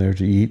sitting down there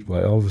to eat,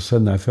 all of a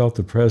sudden I felt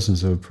the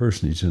presence of a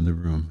personage in the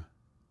room.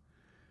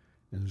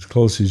 And as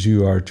close as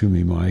you are to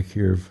me, Mike,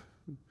 here,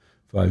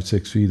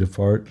 5-6 feet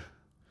apart,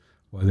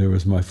 there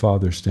was my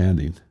father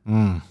standing.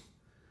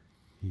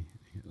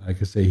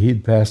 Like I say,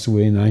 he'd passed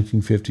away in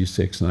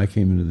 1956, and I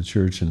came into the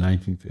church in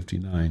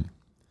 1959.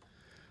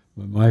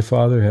 But my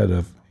father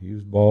he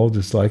was bald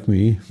just like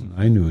me when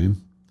I knew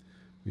him.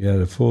 He had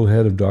a full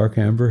head of dark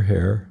amber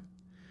hair.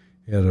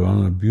 He had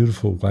on a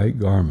beautiful white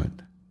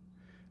garment.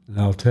 And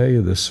I'll tell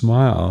you, the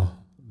smile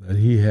that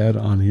he had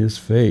on his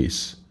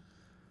face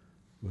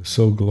was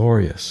so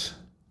glorious.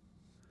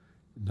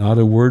 Not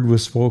a word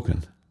was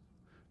spoken,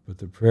 But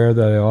the prayer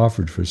that I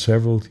offered for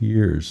several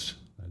years,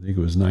 I think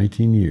it was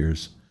 19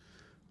 years,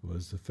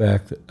 was the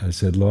fact that I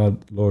said,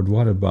 Lord,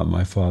 what about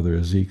my father?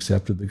 Has he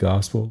accepted the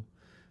gospel?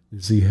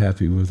 Is he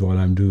happy with what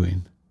I'm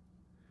doing?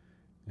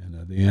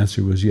 And the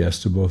answer was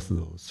yes to both of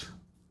those.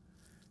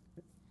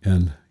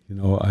 And,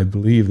 I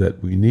believe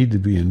that we need to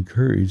be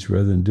encouraged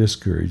rather than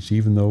discouraged,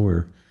 even though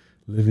we're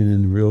living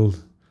in real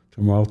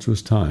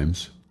tumultuous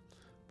times.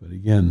 But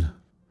again,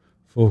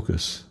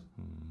 focus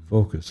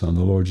on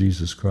the Lord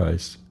Jesus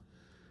Christ.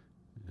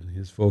 And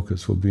his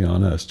focus will be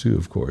on us too,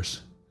 of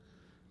course.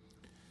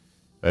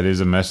 That is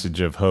a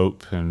message of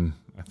hope, and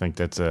I think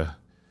that's a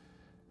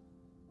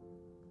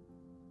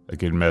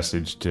good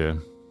message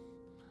to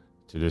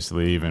just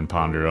leave and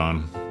ponder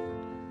on.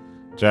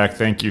 Jack,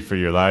 thank you for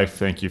your life.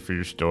 Thank you for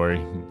your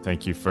story.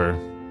 Thank you for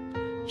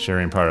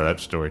sharing part of that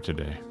story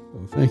today.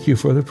 Well, thank you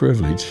for the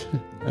privilege.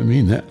 I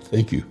mean that.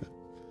 Thank you.